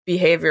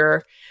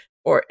behavior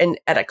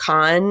at a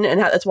con. And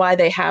that's why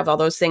they have all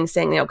those things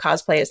saying,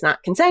 cosplay is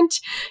not consent,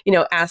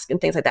 ask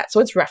and things like that. So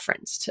it's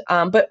referenced.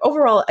 But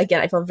overall, again,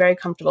 I feel very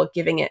comfortable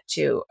giving it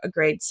to a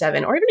grade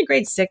 7 or even a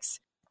grade 6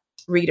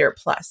 reader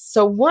plus.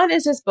 So what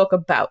is this book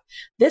about?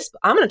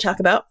 I'm going to talk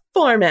about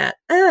format.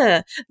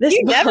 You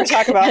never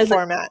talk about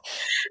format.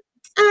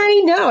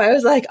 I know. I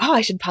was like,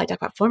 I should probably talk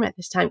about format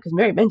this time because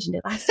Mary mentioned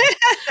it last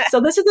time.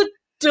 So this is a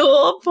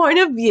dual point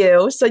of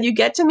view. So you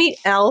get to meet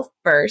Elle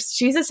first.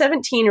 She's a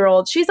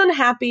 17-year-old. She's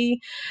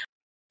unhappy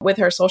with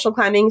her social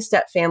climbing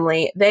step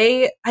family.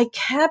 I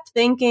kept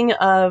thinking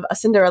of A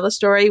Cinderella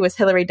Story with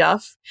Hilary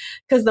Duff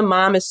because the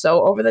mom is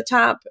so over the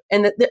top,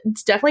 and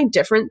it's definitely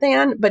different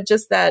than, but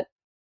just that.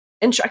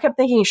 And I kept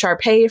thinking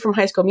Sharpay from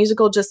High School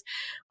Musical, just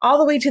all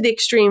the way to the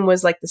extreme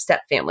was like the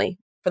step family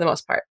for the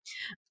most part.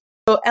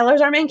 So Eller's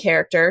our main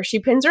character. She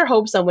pins her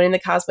hopes on winning the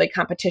cosplay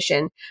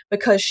competition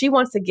because she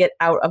wants to get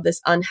out of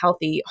this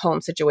unhealthy home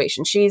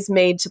situation. She's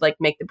made to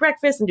make the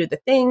breakfast and do the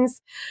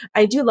things.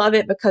 I do love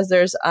it because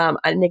there's an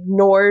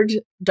ignored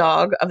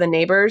dog of the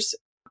neighbors,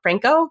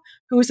 Franco,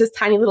 who's this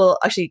tiny little,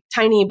 actually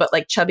tiny but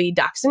chubby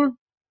dachshund.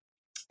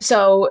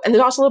 So, and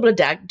there's also a little bit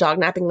of dog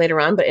napping later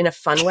on, but in a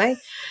fun way.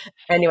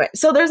 Anyway,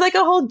 so there's a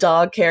whole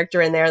dog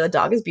character in there. The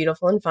dog is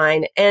beautiful and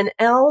fine. And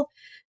Elle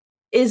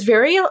is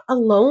very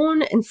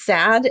alone and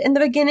sad in the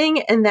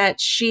beginning, and that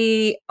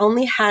she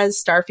only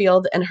has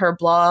Starfield and her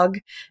blog,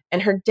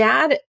 and her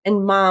dad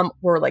and mom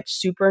were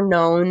super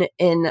known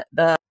in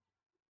the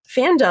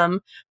fandom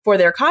for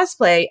their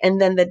cosplay. And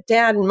then the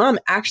dad and mom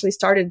actually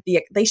started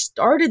the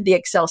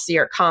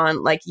Excelsior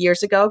Con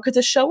years ago because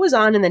the show was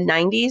on in the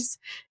 90s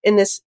in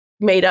this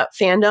made up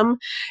fandom.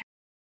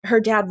 Her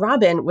dad,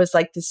 Robin, was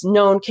this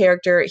known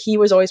character. He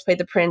was always played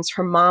the prince.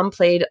 Her mom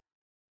played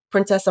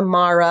Princess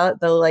Amara,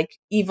 the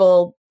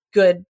evil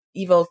good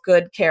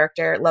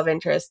character, love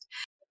interest.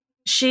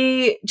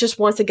 She just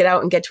wants to get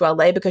out and get to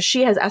LA because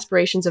she has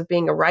aspirations of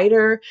being a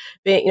writer,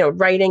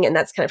 writing, and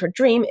that's kind of her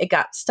dream. It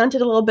got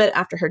stunted a little bit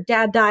after her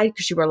dad died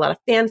because she wrote a lot of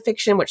fan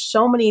fiction, which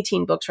so many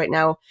teen books right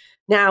now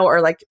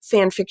are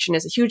fan fiction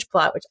is a huge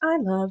plot, which I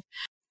love.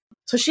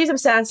 So she's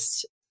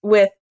obsessed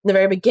with, in the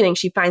very beginning,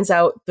 she finds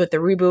out that the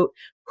reboot,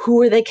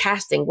 who are they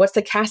casting? What's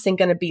the casting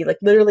going to be?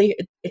 Literally,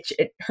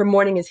 her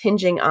morning is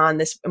hinging on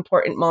this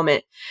important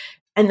moment.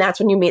 And that's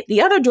when you meet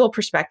the other dual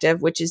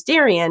perspective, which is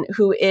Darian,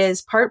 who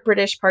is part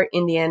British, part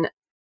Indian.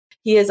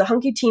 He is a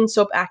hunky teen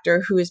soap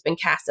actor who has been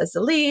cast as the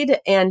lead,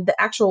 and the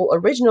actual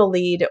original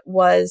lead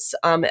was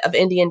of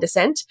Indian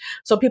descent.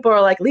 So people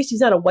are like, at least he's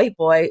not a white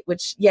boy,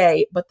 which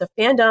yay. But the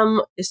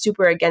fandom is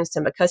super against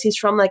him because he's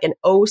from an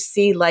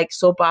OC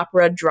soap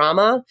opera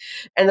drama,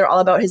 and they're all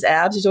about his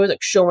abs. He's always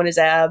showing his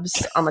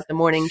abs on the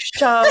morning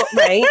show,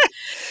 right?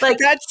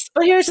 That's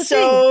but here's the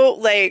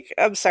thing.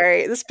 I'm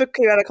sorry, this book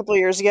came out a couple of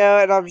years ago,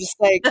 and I'm just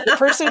the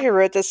person who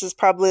wrote this is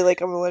probably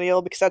a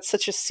millennial because that's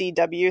such a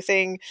CW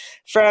thing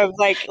from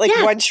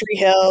One Tree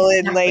Hill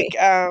and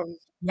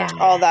exactly.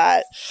 all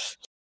that.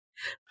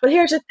 But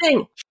here's the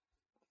thing.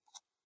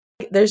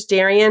 There's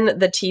Darian,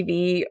 the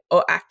TV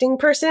acting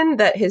person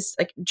that his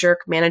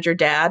jerk manager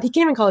dad, he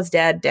can't even call his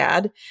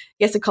dad.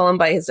 He has to call him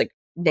by his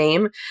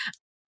name.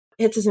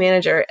 It's his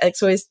manager.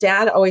 So his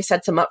dad always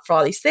sets him up for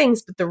all these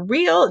things. But the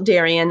real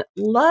Darian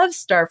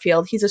loves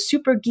Starfield. He's a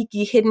super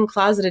geeky, hidden,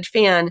 closeted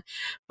fan,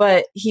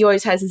 but he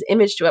always has his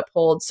image to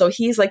uphold. So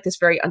he's this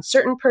very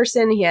uncertain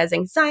person. He has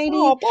anxiety.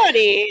 Oh,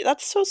 buddy.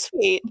 That's so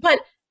sweet.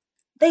 But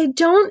they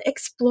don't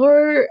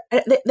explore,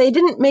 they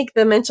didn't make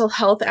the mental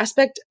health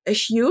aspect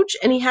huge.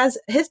 And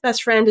his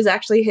best friend is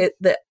actually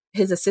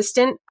his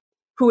assistant,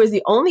 who is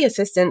the only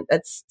assistant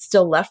that's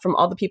still left from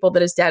all the people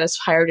that his dad has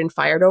hired and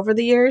fired over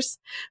the years.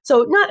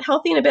 So not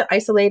healthy and a bit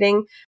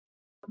isolating,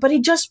 but he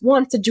just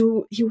wants to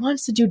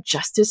do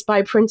justice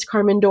by Prince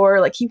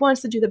Carmendor. He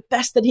wants to do the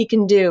best that he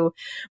can do.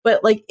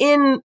 But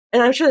and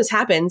I'm sure this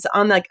happens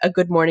on a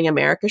Good Morning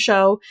America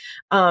show.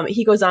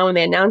 He goes on when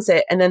they announce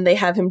it, and then they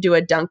have him do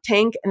a dunk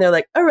tank, and they're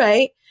like, all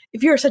right,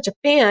 if you're such a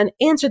fan,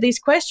 answer these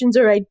questions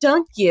or I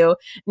dunk you.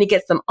 And he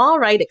gets them all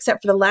right,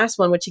 except for the last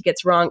one, which he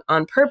gets wrong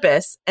on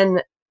purpose.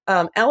 And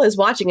Elle is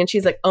watching and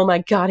she's like, oh my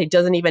God, he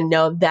doesn't even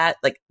know that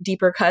like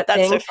deeper cut That's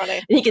thing. so funny.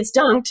 And he gets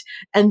dunked.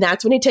 And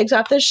that's when he takes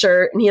off the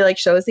shirt and he like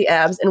shows the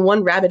abs. And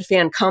one rabid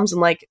fan comes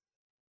and like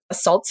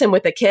assaults him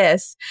with a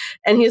kiss.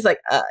 And he's like,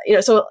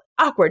 so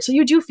awkward. So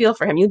you do feel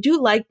for him. You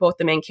do like both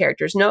the main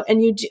characters. No,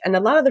 and you do, and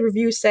a lot of the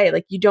reviews say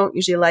like you don't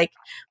usually like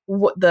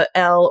the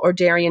Elle or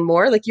Darian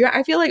more. Like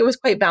I feel like it was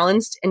quite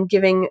balanced in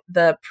giving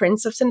the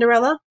Prince of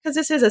Cinderella, because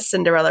this is a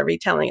Cinderella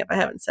retelling, if I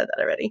haven't said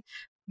that already,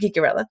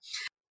 Geekerella.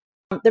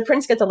 The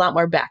prince gets a lot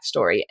more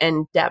backstory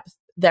and depth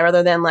there,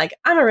 rather than like,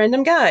 I'm a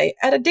random guy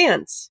at a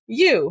dance.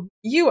 You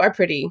are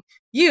pretty.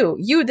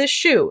 You, this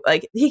shoe.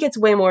 Like, he gets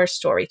way more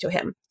story to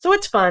him. So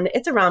it's fun.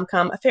 It's a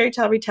rom-com, a fairy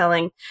tale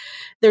retelling.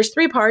 There's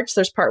 3 parts.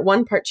 There's part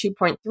 1, part 2,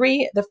 part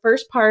 3. The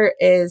first part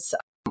is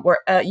where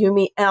you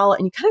meet Elle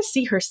and you kind of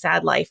see her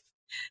sad life.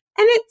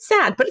 And it's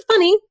sad, but it's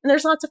funny. And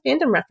there's lots of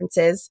fandom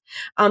references.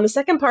 The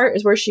second part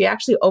is where she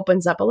actually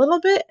opens up a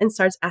little bit and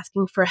starts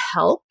asking for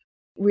help.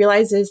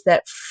 Realizes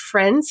that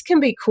friends can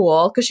be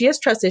cool because she has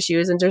trust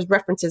issues. And there's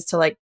references to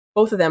like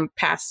both of them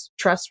past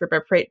trust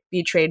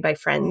betrayed by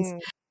friends.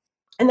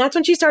 And that's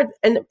when she starts,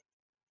 and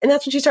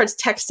that's when she starts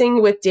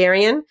texting with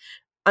Darian,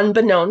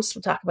 unbeknownst.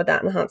 We'll talk about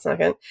that in a hot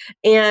second.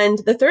 And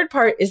the third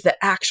part is the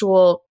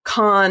actual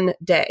con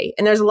day.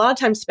 And there's a lot of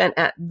time spent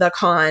at the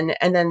con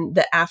and then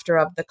the after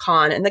of the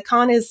con. And the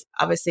con is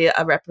obviously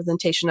a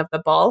representation of the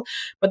ball,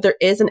 but there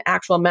is an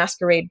actual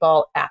masquerade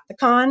ball at the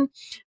con.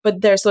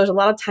 But there's a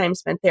lot of time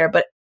spent there.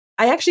 But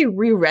I actually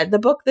reread the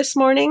book this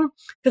morning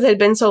because it had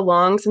been so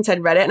long since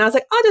I'd read it. And I was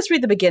like, I'll just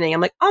read the beginning.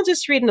 I'm like, I'll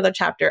just read another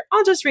chapter.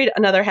 I'll just read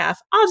another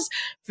half. I'll just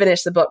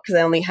finish the book because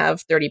I only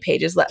have 30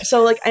 pages left.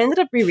 So like I ended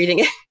up rereading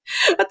it.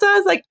 But I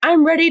was like,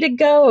 I'm ready to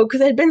go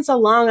because it had been so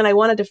long and I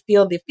wanted to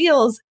feel the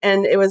feels.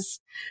 And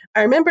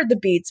I remembered the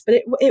beats,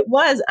 but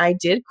I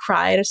did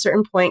cry at a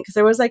certain point because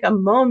there was like a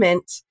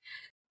moment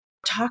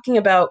talking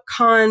about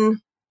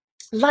con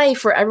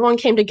life where everyone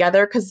came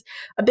together, because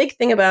a big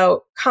thing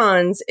about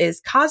cons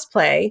is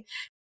cosplay.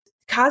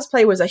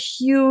 Cosplay was a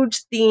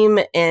huge theme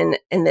in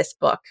this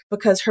book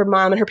because her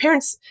mom and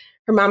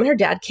her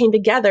dad came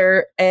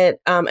together at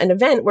an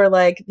event where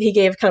like he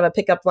gave kind of a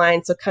pickup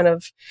line, so kind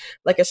of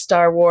like a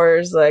Star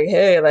Wars, like,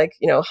 hey, like,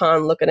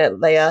 Han looking at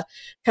Leia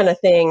kind of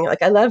thing,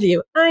 like, I love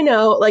you, I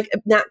know, like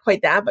not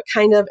quite that, but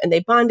kind of. And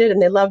they bonded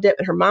and they loved it.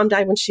 And her mom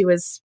died when she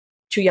was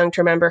too young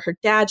to remember. Her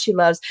dad she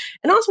loves.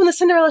 And also in the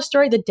Cinderella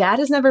story, the dad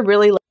is never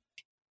really like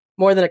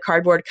more than a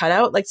cardboard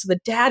cutout. Like, so the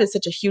dad is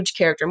such a huge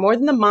character, more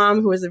than the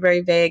mom, who is a very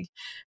vague.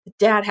 The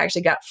dad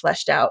actually got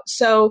fleshed out.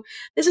 So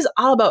this is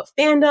all about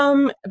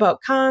fandom,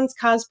 about cons,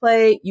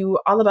 cosplay,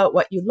 all about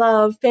what you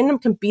love.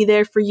 Fandom can be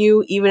there for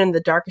you, even in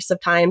the darkest of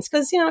times,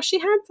 because, she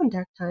had some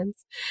dark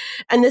times.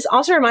 And this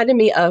also reminded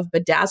me of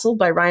Bedazzled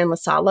by Ryan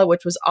LaSala,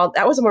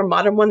 that was a more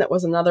modern one. That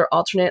was another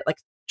alternate, like,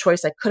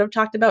 choice I could have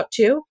talked about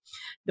too,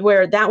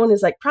 where that one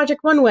is like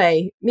Project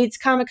Runway meets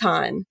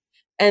Comic-Con.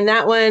 And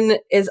that one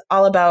is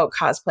all about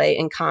cosplay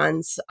and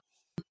cons.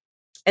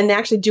 And they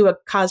actually do a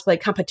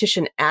cosplay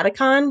competition at a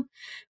con.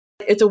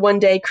 It's a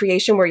one-day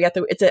creation where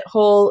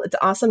it's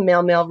awesome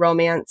male-male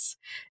romance.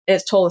 And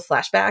it's told with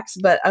flashbacks.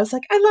 But I was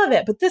like, I love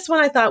it. But this one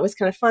I thought was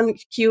kind of fun,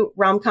 cute,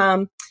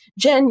 rom-com.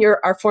 Jen,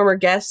 our former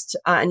guest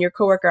and your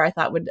coworker, I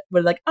thought would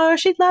like, oh,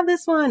 she'd love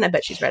this one. I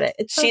bet she's read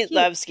it. She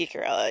loves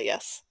Geekerella,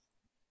 yes.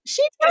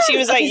 She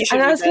was like, you should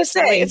read this. I was going to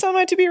say, it's on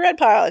my to-be-read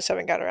pile. I just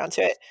haven't gotten around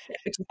to it.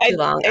 It's too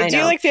long. I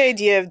do like the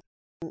idea of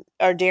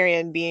our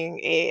Darian being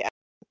a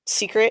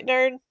secret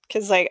nerd,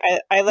 because like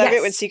I love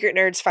it when secret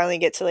nerds finally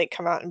get to like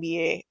come out and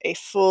be a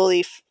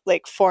fully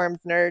like formed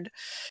nerd,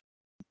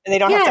 and they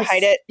don't have to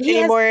hide it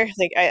anymore.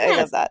 I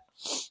love that.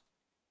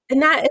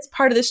 And that is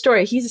part of the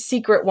story. He's a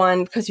secret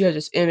one because you have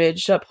this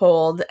image to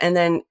uphold. And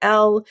then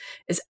Elle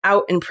is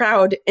out and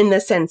proud in the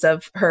sense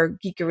of her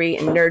geekery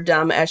and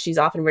nerddom, as she's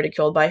often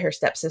ridiculed by her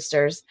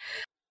stepsisters.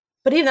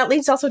 But even that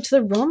leads also to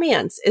the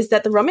romance, is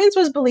that the romance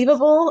was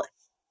believable.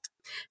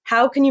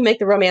 How can you make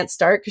the romance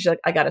start? Because you're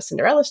like, I got a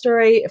Cinderella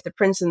story. If the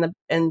prince and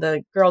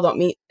the girl don't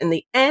meet in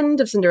the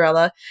end of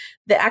Cinderella,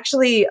 they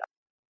actually,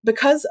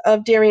 because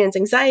of Darian's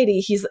anxiety,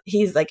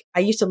 he's like,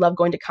 I used to love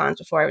going to cons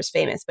before I was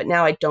famous, but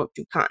now I don't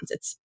do cons.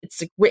 It's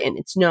like written,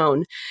 it's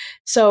known.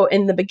 So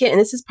in the beginning,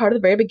 this is part of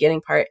the very beginning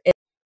part,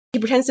 he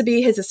pretends to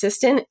be his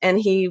assistant and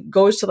he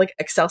goes to like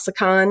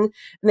Excelsicon, and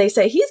they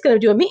say he's going to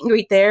do a meet and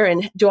greet there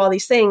and do all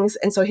these things.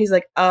 And so he's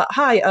like,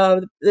 hi,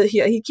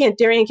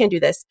 Darian can't do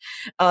this.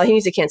 He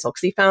needs to cancel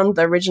because he found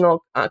the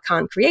original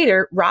con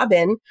creator,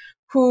 Robin,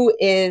 who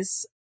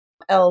is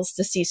Elle's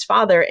deceased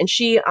father, and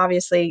she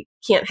obviously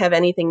can't have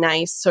anything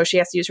nice, so she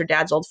has to use her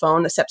dad's old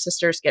phone. The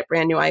stepsisters get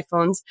brand new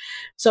iPhones,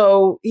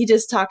 so he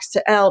just talks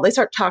to Elle. They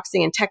start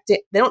texting and texting.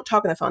 They don't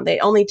talk on the phone, they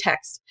only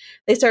text.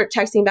 They start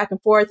texting back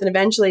and forth, and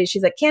eventually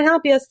she's like, can't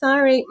help you,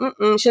 sorry.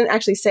 She didn't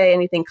actually say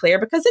anything clear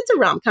because it's a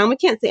rom-com. We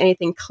can't say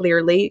anything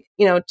clearly,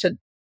 to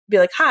be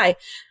like, hi,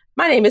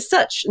 my name is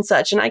such and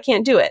such and I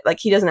can't do it. Like,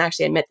 he doesn't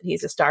actually admit that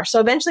he's a star. So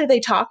eventually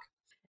they talk,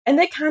 and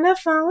they kind of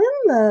fall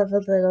in love a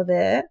little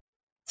bit.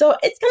 So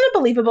it's kind of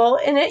believable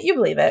in it. You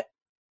believe it.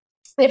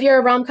 If you're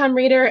a rom-com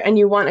reader and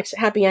you want a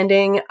happy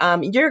ending,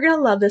 you're going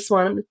to love this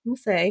one. I'm going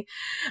to say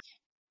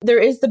there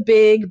is the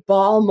big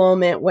ball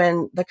moment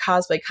when the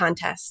cosplay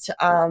contest.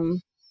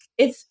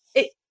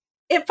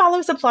 It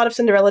follows the plot of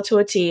Cinderella to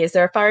a T. Is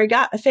there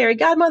a fairy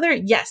godmother?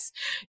 Yes.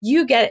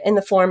 You get it in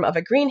the form of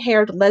a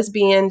green-haired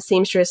lesbian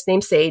seamstress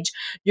named Sage.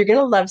 You're going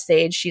to love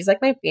Sage. She's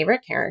like my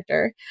favorite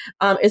character.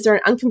 Is there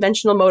an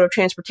unconventional mode of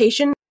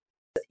transportation?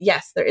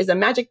 Yes. There is a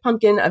magic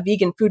pumpkin, a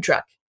vegan food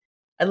truck.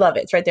 I love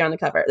it. It's right there on the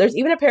cover. There's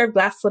even a pair of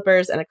glass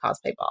slippers and a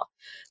cosplay ball.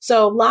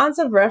 So lots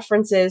of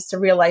references to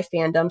real-life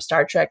fandom,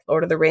 Star Trek,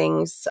 Lord of the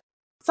Rings.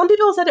 Some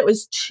people said it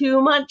was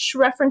too much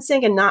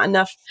referencing and not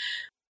enough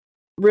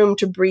room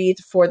to breathe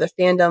for the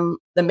fandom,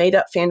 the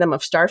made-up fandom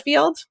of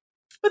Starfield.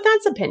 But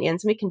that's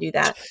opinions. We can do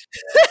that.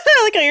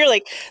 Like how you're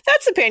like,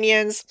 that's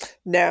opinions.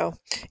 No,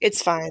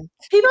 it's fine.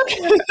 People,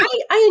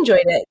 I enjoyed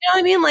it. You know what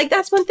I mean? Like,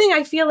 that's one thing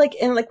I feel like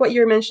in like what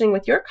you're mentioning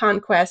with your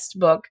Conquest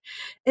book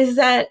is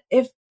that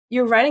if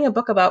you're writing a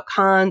book about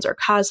cons or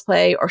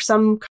cosplay or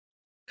some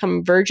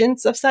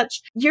convergence of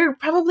such, you're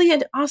probably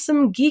an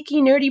awesome, geeky,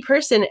 nerdy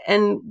person.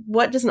 And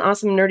what does an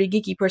awesome, nerdy,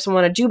 geeky person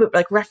want to do but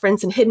like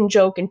reference and hidden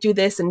joke and do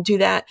this and do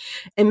that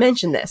and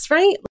mention this,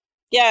 right?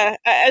 Yeah,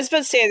 I was about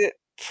to say that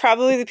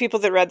probably the people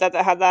that read that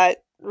had that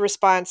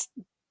response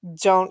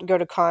don't go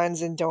to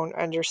cons and don't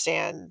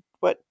understand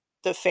what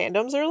the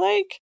fandoms are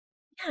like.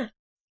 Yeah.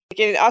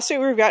 And also,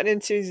 we've gotten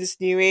into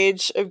this new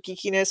age of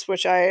geekiness,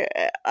 which I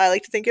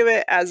like to think of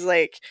it as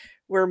like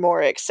we're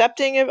more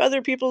accepting of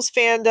other people's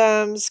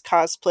fandoms.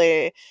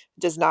 Cosplay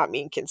does not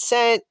mean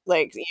consent.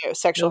 Like,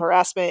 sexual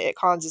harassment at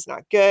cons is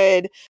not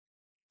good.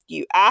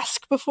 You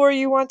ask before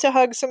you want to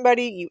hug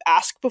somebody. You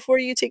ask before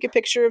you take a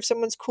picture of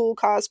someone's cool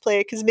cosplay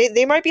because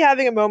they might be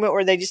having a moment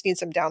where they just need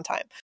some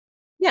downtime.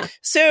 Yeah.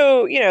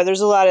 So, there's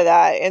a lot of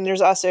that. And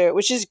there's also,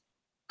 which is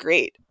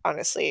great,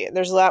 honestly.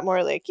 There's a lot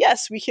more like,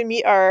 yes, we can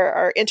meet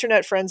our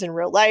internet friends in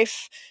real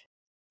life.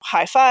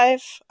 High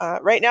five.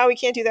 Right now we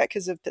can't do that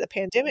because of the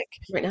pandemic.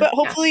 Right now, but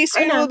hopefully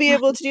soon right we'll be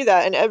able to do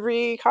that. And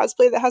every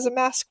cosplay that has a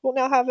mask will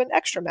now have an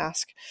extra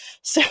mask.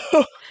 So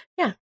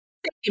yeah.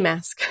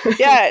 Mask.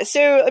 Yeah.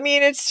 So, I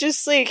mean, it's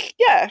just like,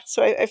 yeah.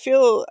 So I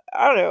feel,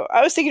 I don't know.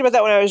 I was thinking about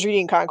that when I was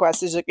reading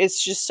Conquest.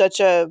 It's just such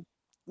a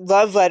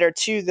love letter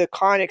to the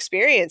con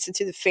experience and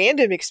to the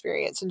fandom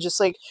experience and just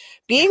like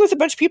being with a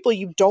bunch of people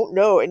you don't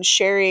know and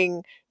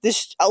sharing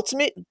this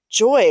ultimate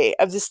joy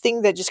of this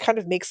thing that just kind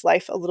of makes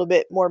life a little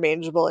bit more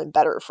manageable and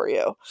better for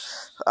you.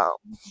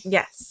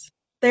 Yes.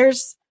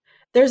 There's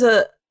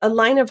a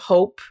line of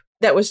hope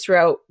that was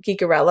throughout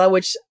Geekerella,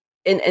 which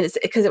and it's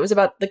because it was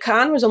about the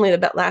con was only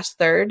the last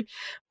third,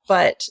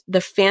 but the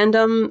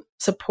fandom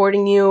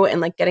supporting you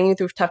and like getting you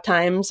through tough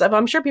times.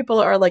 I'm sure people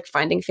are like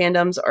finding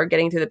fandoms or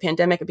getting through the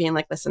pandemic and being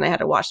like, listen, I had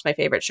to watch my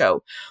favorite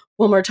show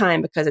one more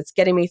time because it's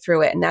getting me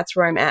through it. And that's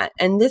where I'm at.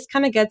 And this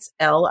kind of gets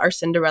Elle, our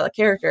Cinderella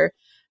character,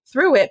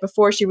 through it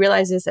before she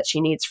realizes that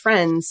she needs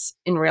friends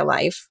in real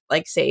life,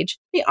 like Sage,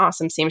 the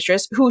awesome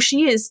seamstress, who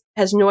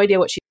has no idea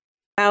what she's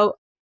about,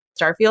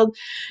 Starfield.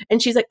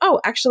 And she's like,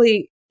 oh,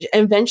 actually,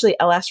 eventually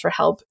Elle asks for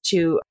help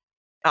to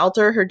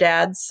alter her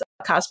dad's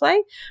cosplay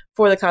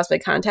for the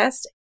cosplay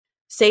contest.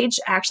 Sage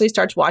actually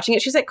starts watching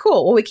it. She's like,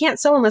 cool, well, we can't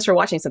sew unless we're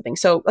watching something.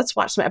 So let's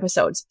watch some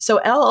episodes. So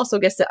Elle also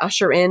gets to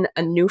usher in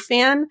a new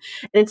fan.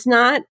 And it's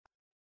not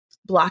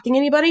blocking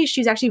anybody.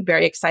 She's actually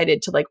very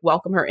excited to like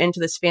welcome her into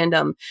this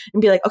fandom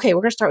and be like, okay,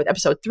 we're going to start with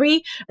episode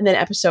 3 and then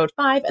episode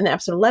 5 and then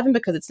episode 11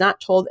 because it's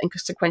not told in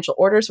sequential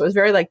order. So it was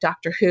very like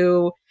Doctor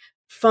Who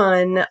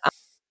fun.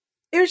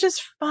 It was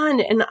just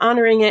fun and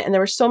honoring it. And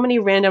there were so many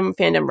random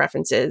fandom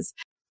references.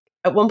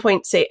 At one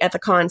point, say at the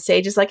con,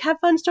 Sage is like, have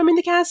fun storming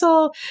the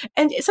castle.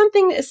 And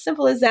something as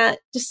simple as that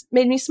just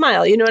made me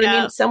smile. You know what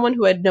I mean? Someone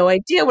who had no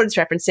idea what it's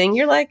referencing,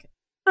 you're like,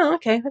 oh,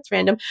 okay, that's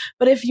random.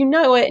 But if you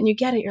know it and you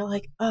get it, you're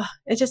like, oh,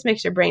 it just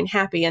makes your brain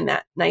happy in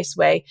that nice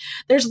way.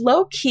 There's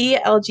low-key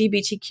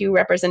LGBTQ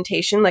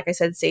representation. Like I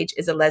said, Sage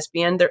is a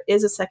lesbian. There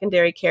is a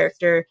secondary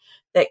character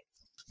that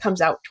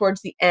comes out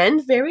towards the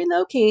end, very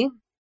low-key.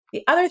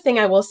 The other thing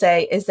I will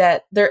say is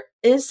that there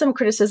is some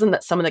criticism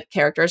that some of the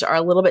characters are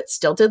a little bit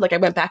stilted. Like I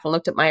went back and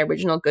looked at my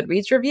original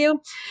Goodreads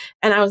review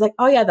and I was like,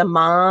 oh yeah, the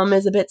mom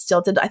is a bit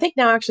stilted. I think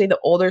now actually the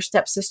older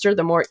stepsister,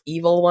 the more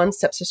evil one,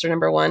 stepsister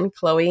number 1,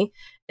 Chloe,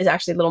 is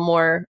actually a little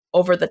more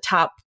over the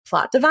top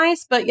plot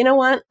device. But you know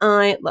what?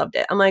 I loved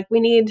it. I'm like,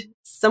 we need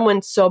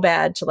someone so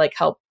bad to like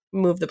help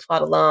move the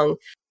plot along.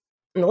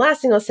 And the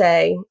last thing I'll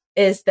say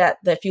is that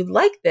if you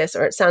like this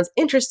or it sounds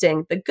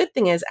interesting, the good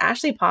thing is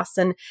Ashley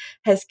Poston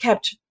has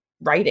kept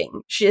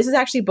writing. This is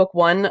actually book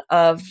 1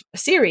 of a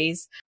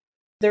series.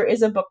 There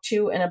is a book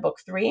 2 and a book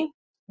 3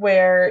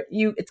 where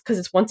it's because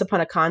it's Once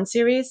Upon a Con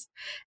series.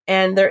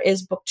 And there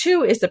is book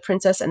 2 is The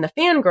Princess and the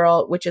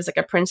Fangirl, which is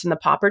like a Prince and the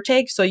Pauper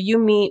take. So you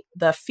meet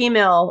the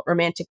female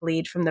romantic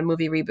lead from the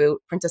movie reboot,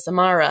 Princess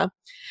Amara.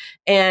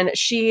 And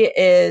she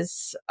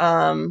is,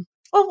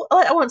 well,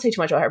 I won't say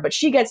too much about her, but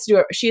she gets to do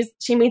it.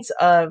 She meets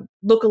a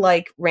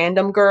lookalike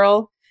random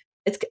girl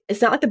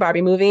it's not like the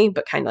Barbie movie,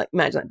 but kind of like,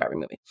 imagine like Barbie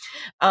movie.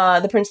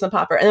 The Prince and the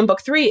Pauper. And then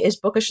book 3 is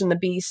Bookish and the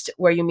Beast,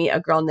 where you meet a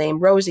girl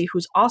named Rosie,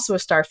 who's also a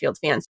Starfield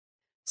fan.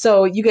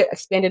 So you get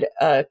expanded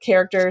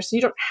characters, so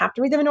you don't have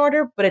to read them in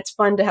order, but it's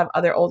fun to have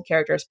other old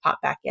characters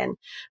pop back in.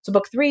 So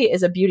book 3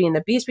 is a Beauty and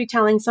the Beast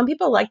retelling. Some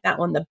people like that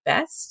one the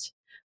best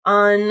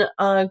on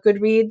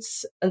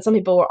Goodreads, and some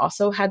people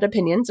also had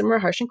opinions and were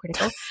harsh and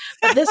critical.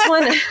 But this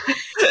one,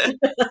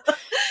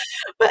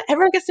 but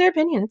everyone gets their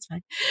opinion. It's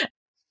fine.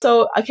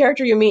 So a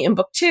character you meet in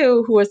book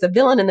 2, who was the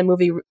villain in the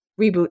movie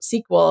reboot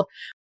sequel,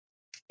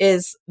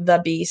 is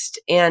the Beast.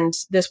 And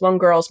this one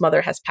girl's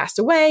mother has passed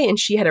away, and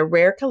she had a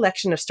rare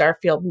collection of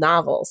Starfield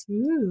novels.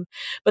 Ooh.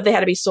 But they had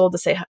to be sold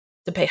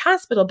to pay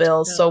hospital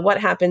bills. Oh. So what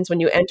happens when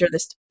you enter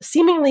this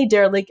seemingly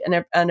derelict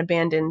and an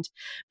abandoned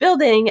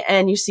building,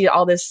 and you see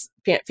all this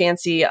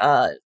fancy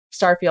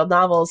Starfield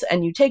novels,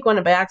 and you take one,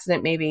 and by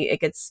accident, maybe it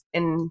gets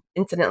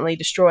incidentally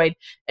destroyed,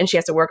 and she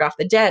has to work off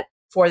the debt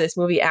for this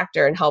movie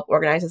actor and help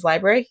organize his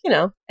library,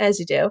 as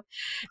you do.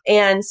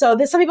 And so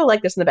some people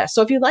like this in the best.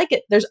 So if you like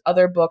it, there's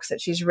other books that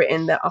she's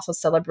written that also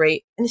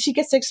celebrate, and she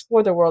gets to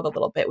explore the world a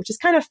little bit, which is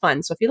kind of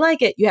fun. So if you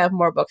like it, you have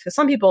more books, because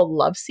some people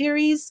love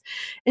series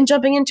and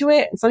jumping into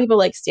it, and some people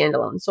like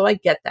standalone. So I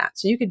get that.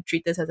 So you could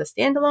treat this as a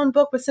standalone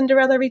book with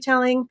Cinderella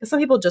retelling, because some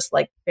people just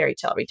like fairy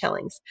tale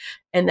retellings.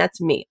 And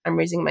that's me. I'm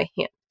raising my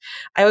hand.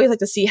 I always like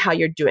to see how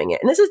you're doing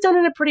it. And this is done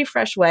in a pretty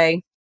fresh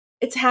way.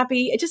 It's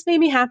happy. It just made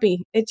me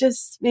happy. It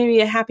just made me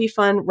a happy,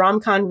 fun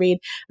rom-com read.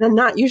 And I'm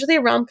not usually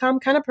a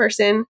rom-com kind of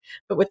person,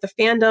 but with the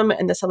fandom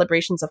and the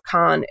celebrations of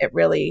con,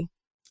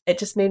 it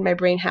just made my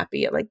brain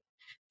happy. It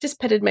just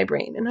petted my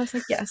brain. And I was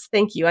like, yes,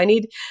 thank you. I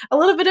need a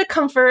little bit of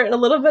comfort and a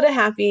little bit of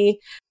happy.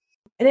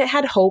 And it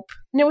had hope,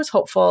 and it was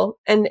hopeful.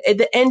 And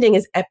the ending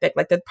is epic.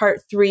 Like the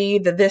part 3,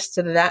 the this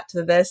to the that to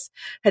the this,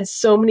 had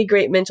so many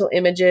great mental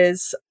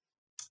images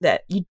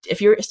that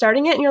if you're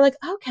starting it and you're like,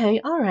 okay,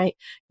 all right,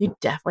 you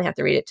definitely have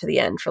to read it to the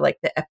end for like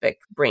the epic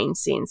brain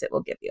scenes it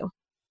will give you.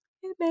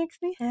 It makes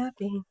me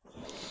happy.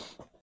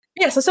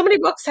 Yeah, so many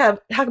books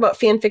talk about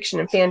fan fiction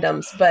and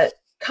fandoms, but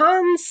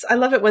cons, I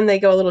love it when they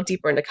go a little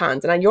deeper into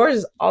cons. And yours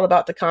is all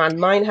about the con.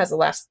 Mine has the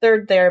last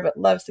third there, but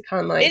loves the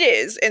con life. It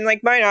is. And like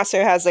mine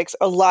also has like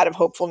a lot of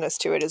hopefulness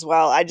to it as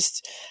well.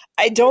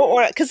 I don't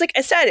want to, because like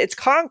I said, it's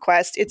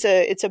Conquest. It's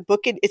a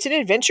book. It's an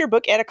adventure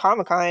book at a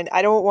Comic-Con.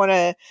 I don't want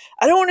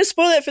to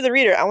spoil it for the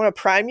reader. I want to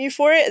prime you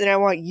for it, and then I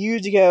want you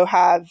to go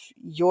have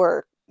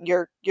your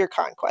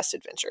Conquest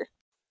adventure.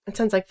 It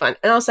sounds like fun.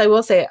 And also, I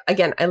will say,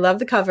 again, I love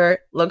the cover.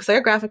 Looks like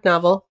a graphic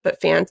novel, but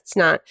fans, it's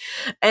not.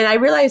 And I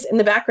realize in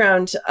the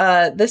background,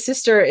 the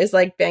sister is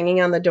like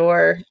banging on the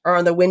door or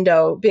on the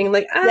window, being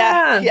like,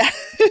 ah. Yeah.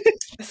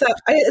 So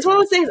it's one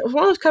of those things,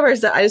 one of those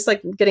covers that I just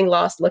like getting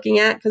lost looking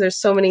at, because there's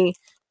so many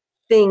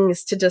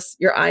things to just,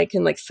 your eye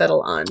can like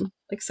settle on,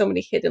 like so many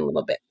hidden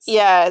little bits.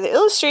 Yeah, the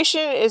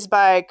illustration is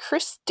by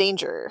Chris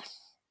Danger.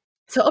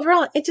 So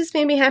overall, it just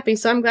made me happy.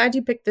 So I'm glad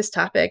you picked this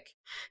topic.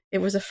 It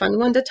was a fun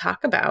one to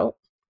talk about.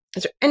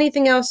 Is there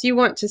anything else you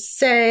want to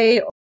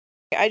say?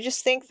 I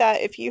just think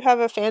that if you have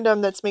a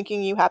fandom that's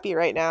making you happy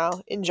right now,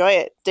 enjoy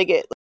it, dig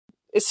it.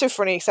 It's so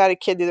funny, because I had a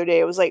kid the other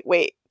day. I was like,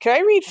 wait, can I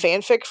read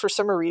fanfic for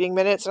summer reading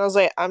minutes? And I was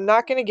like, I'm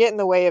not going to get in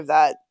the way of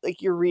that.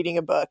 Like, you're reading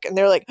a book. And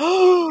they're like,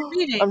 oh,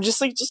 I'm just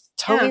like, just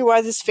tell me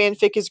why this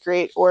fanfic is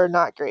great or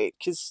not great.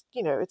 Because,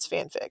 it's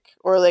fanfic.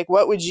 Or like,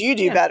 what would you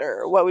do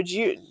better? Or what would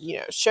you,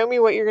 show me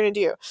what you're going to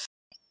do.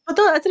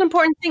 Although that's an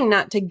important thing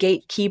not to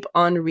gatekeep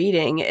on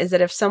reading, is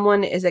that if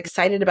someone is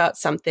excited about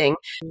something,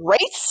 right?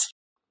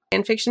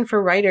 Fan fiction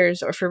for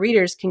writers or for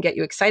readers can get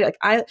you excited.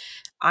 Like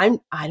I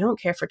don't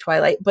care for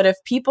Twilight, but if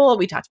people,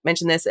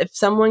 mentioned this, if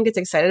someone gets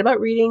excited about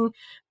reading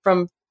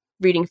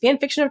fan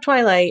fiction of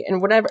Twilight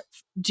and whatever,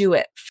 do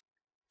it.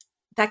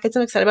 That gets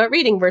them excited about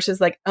reading versus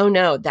like, oh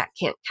no, that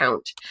can't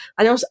count.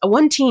 I know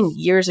one teen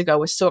years ago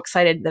was so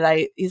excited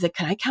that he's like,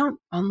 can I count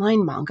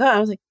online manga? I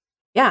was like,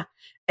 yeah.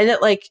 And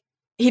it like,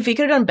 if he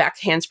could have done back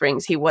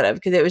handsprings, he would have,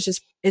 because it was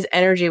just, his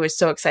energy was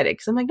so excited.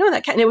 Because I'm like, no,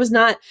 that can't. And it was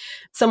not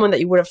someone that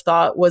you would have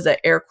thought was an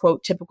air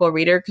quote typical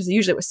reader, because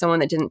usually it was someone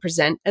that didn't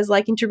present as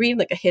liking to read,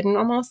 like a hidden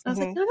almost. I was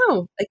like,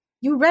 no, like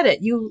you read it,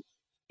 you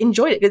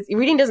enjoyed it. Because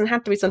reading doesn't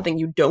have to be something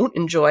you don't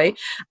enjoy.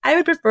 I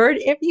would prefer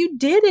it if you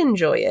did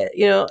enjoy it,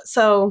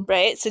 so.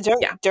 Right. So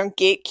don't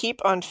gatekeep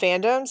on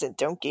fandoms, and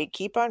don't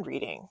gatekeep on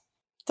reading.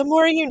 The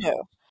more you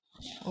know.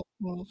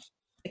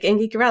 Like in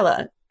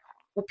Geekerella,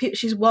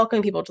 she's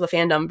welcoming people to the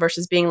fandom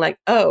versus being like,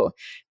 oh,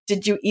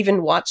 did you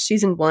even watch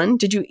season 1?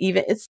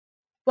 It's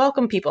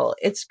welcome people.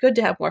 It's good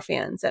to have more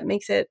fans. That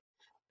makes it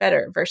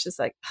better versus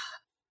like,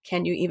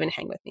 can you even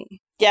hang with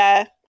me?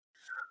 Yeah.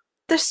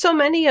 There's so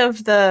many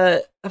of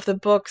the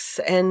books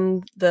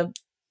and the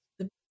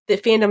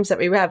fandoms that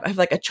we have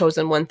like a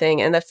chosen one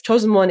thing. And the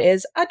chosen one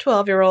is a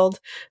 12-year-old,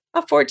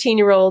 a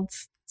 14-year-old,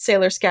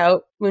 Sailor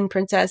Scout, Moon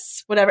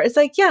Princess, whatever. It's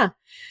like, yeah,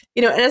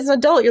 and as an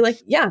adult, you're like,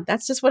 yeah,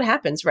 that's just what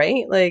happens,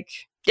 right? Like,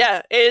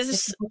 yeah, it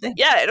is.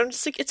 Yeah, and I'm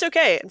just like, it's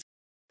okay.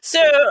 So,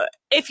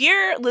 if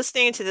you're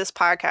listening to this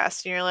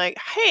podcast and you're like,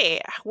 hey,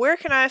 where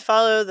can I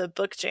follow the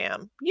Book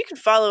Jam? You can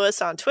follow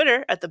us on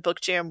Twitter at the Book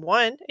Jam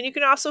 1, and you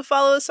can also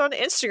follow us on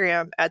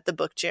Instagram at the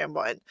Book Jam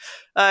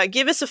 1.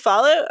 Give us a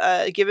follow,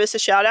 give us a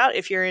shout out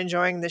if you're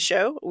enjoying the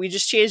show. We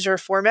just changed our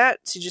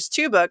format to just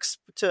 2 books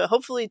to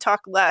hopefully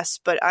talk less,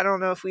 but I don't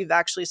know if we've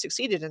actually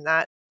succeeded in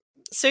that.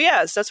 So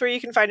yes, that's where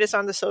you can find us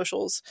on the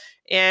socials.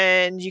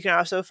 And you can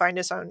also find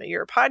us on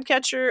your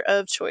podcatcher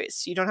of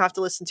choice. You don't have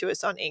to listen to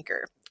us on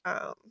Anchor.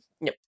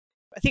 Yep.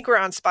 I think we're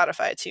on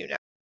Spotify too now.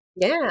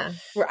 Yeah.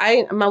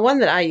 My one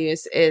that I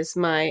use is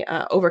my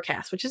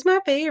Overcast, which is my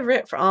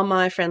favorite for all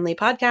my friendly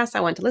podcasts I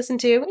want to listen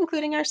to,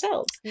 including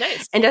ourselves.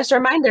 Nice. And just a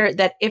reminder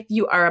that if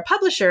you are a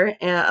publisher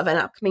of an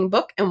upcoming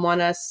book and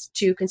want us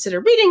to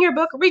consider reading your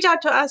book, reach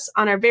out to us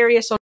on our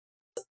various social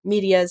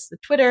medias, the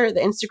Twitter,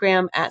 the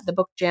Instagram at the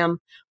Book Jam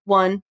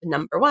 1, the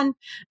number 1.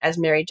 As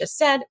Mary just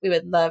said, we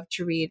would love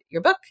to read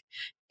your book.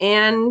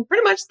 And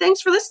pretty much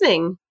thanks for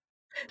listening.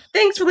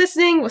 Thanks for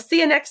listening. We'll see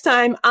you next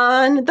time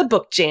on the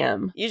Book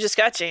Jam. You just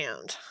got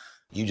jammed.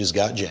 You just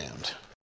got jammed.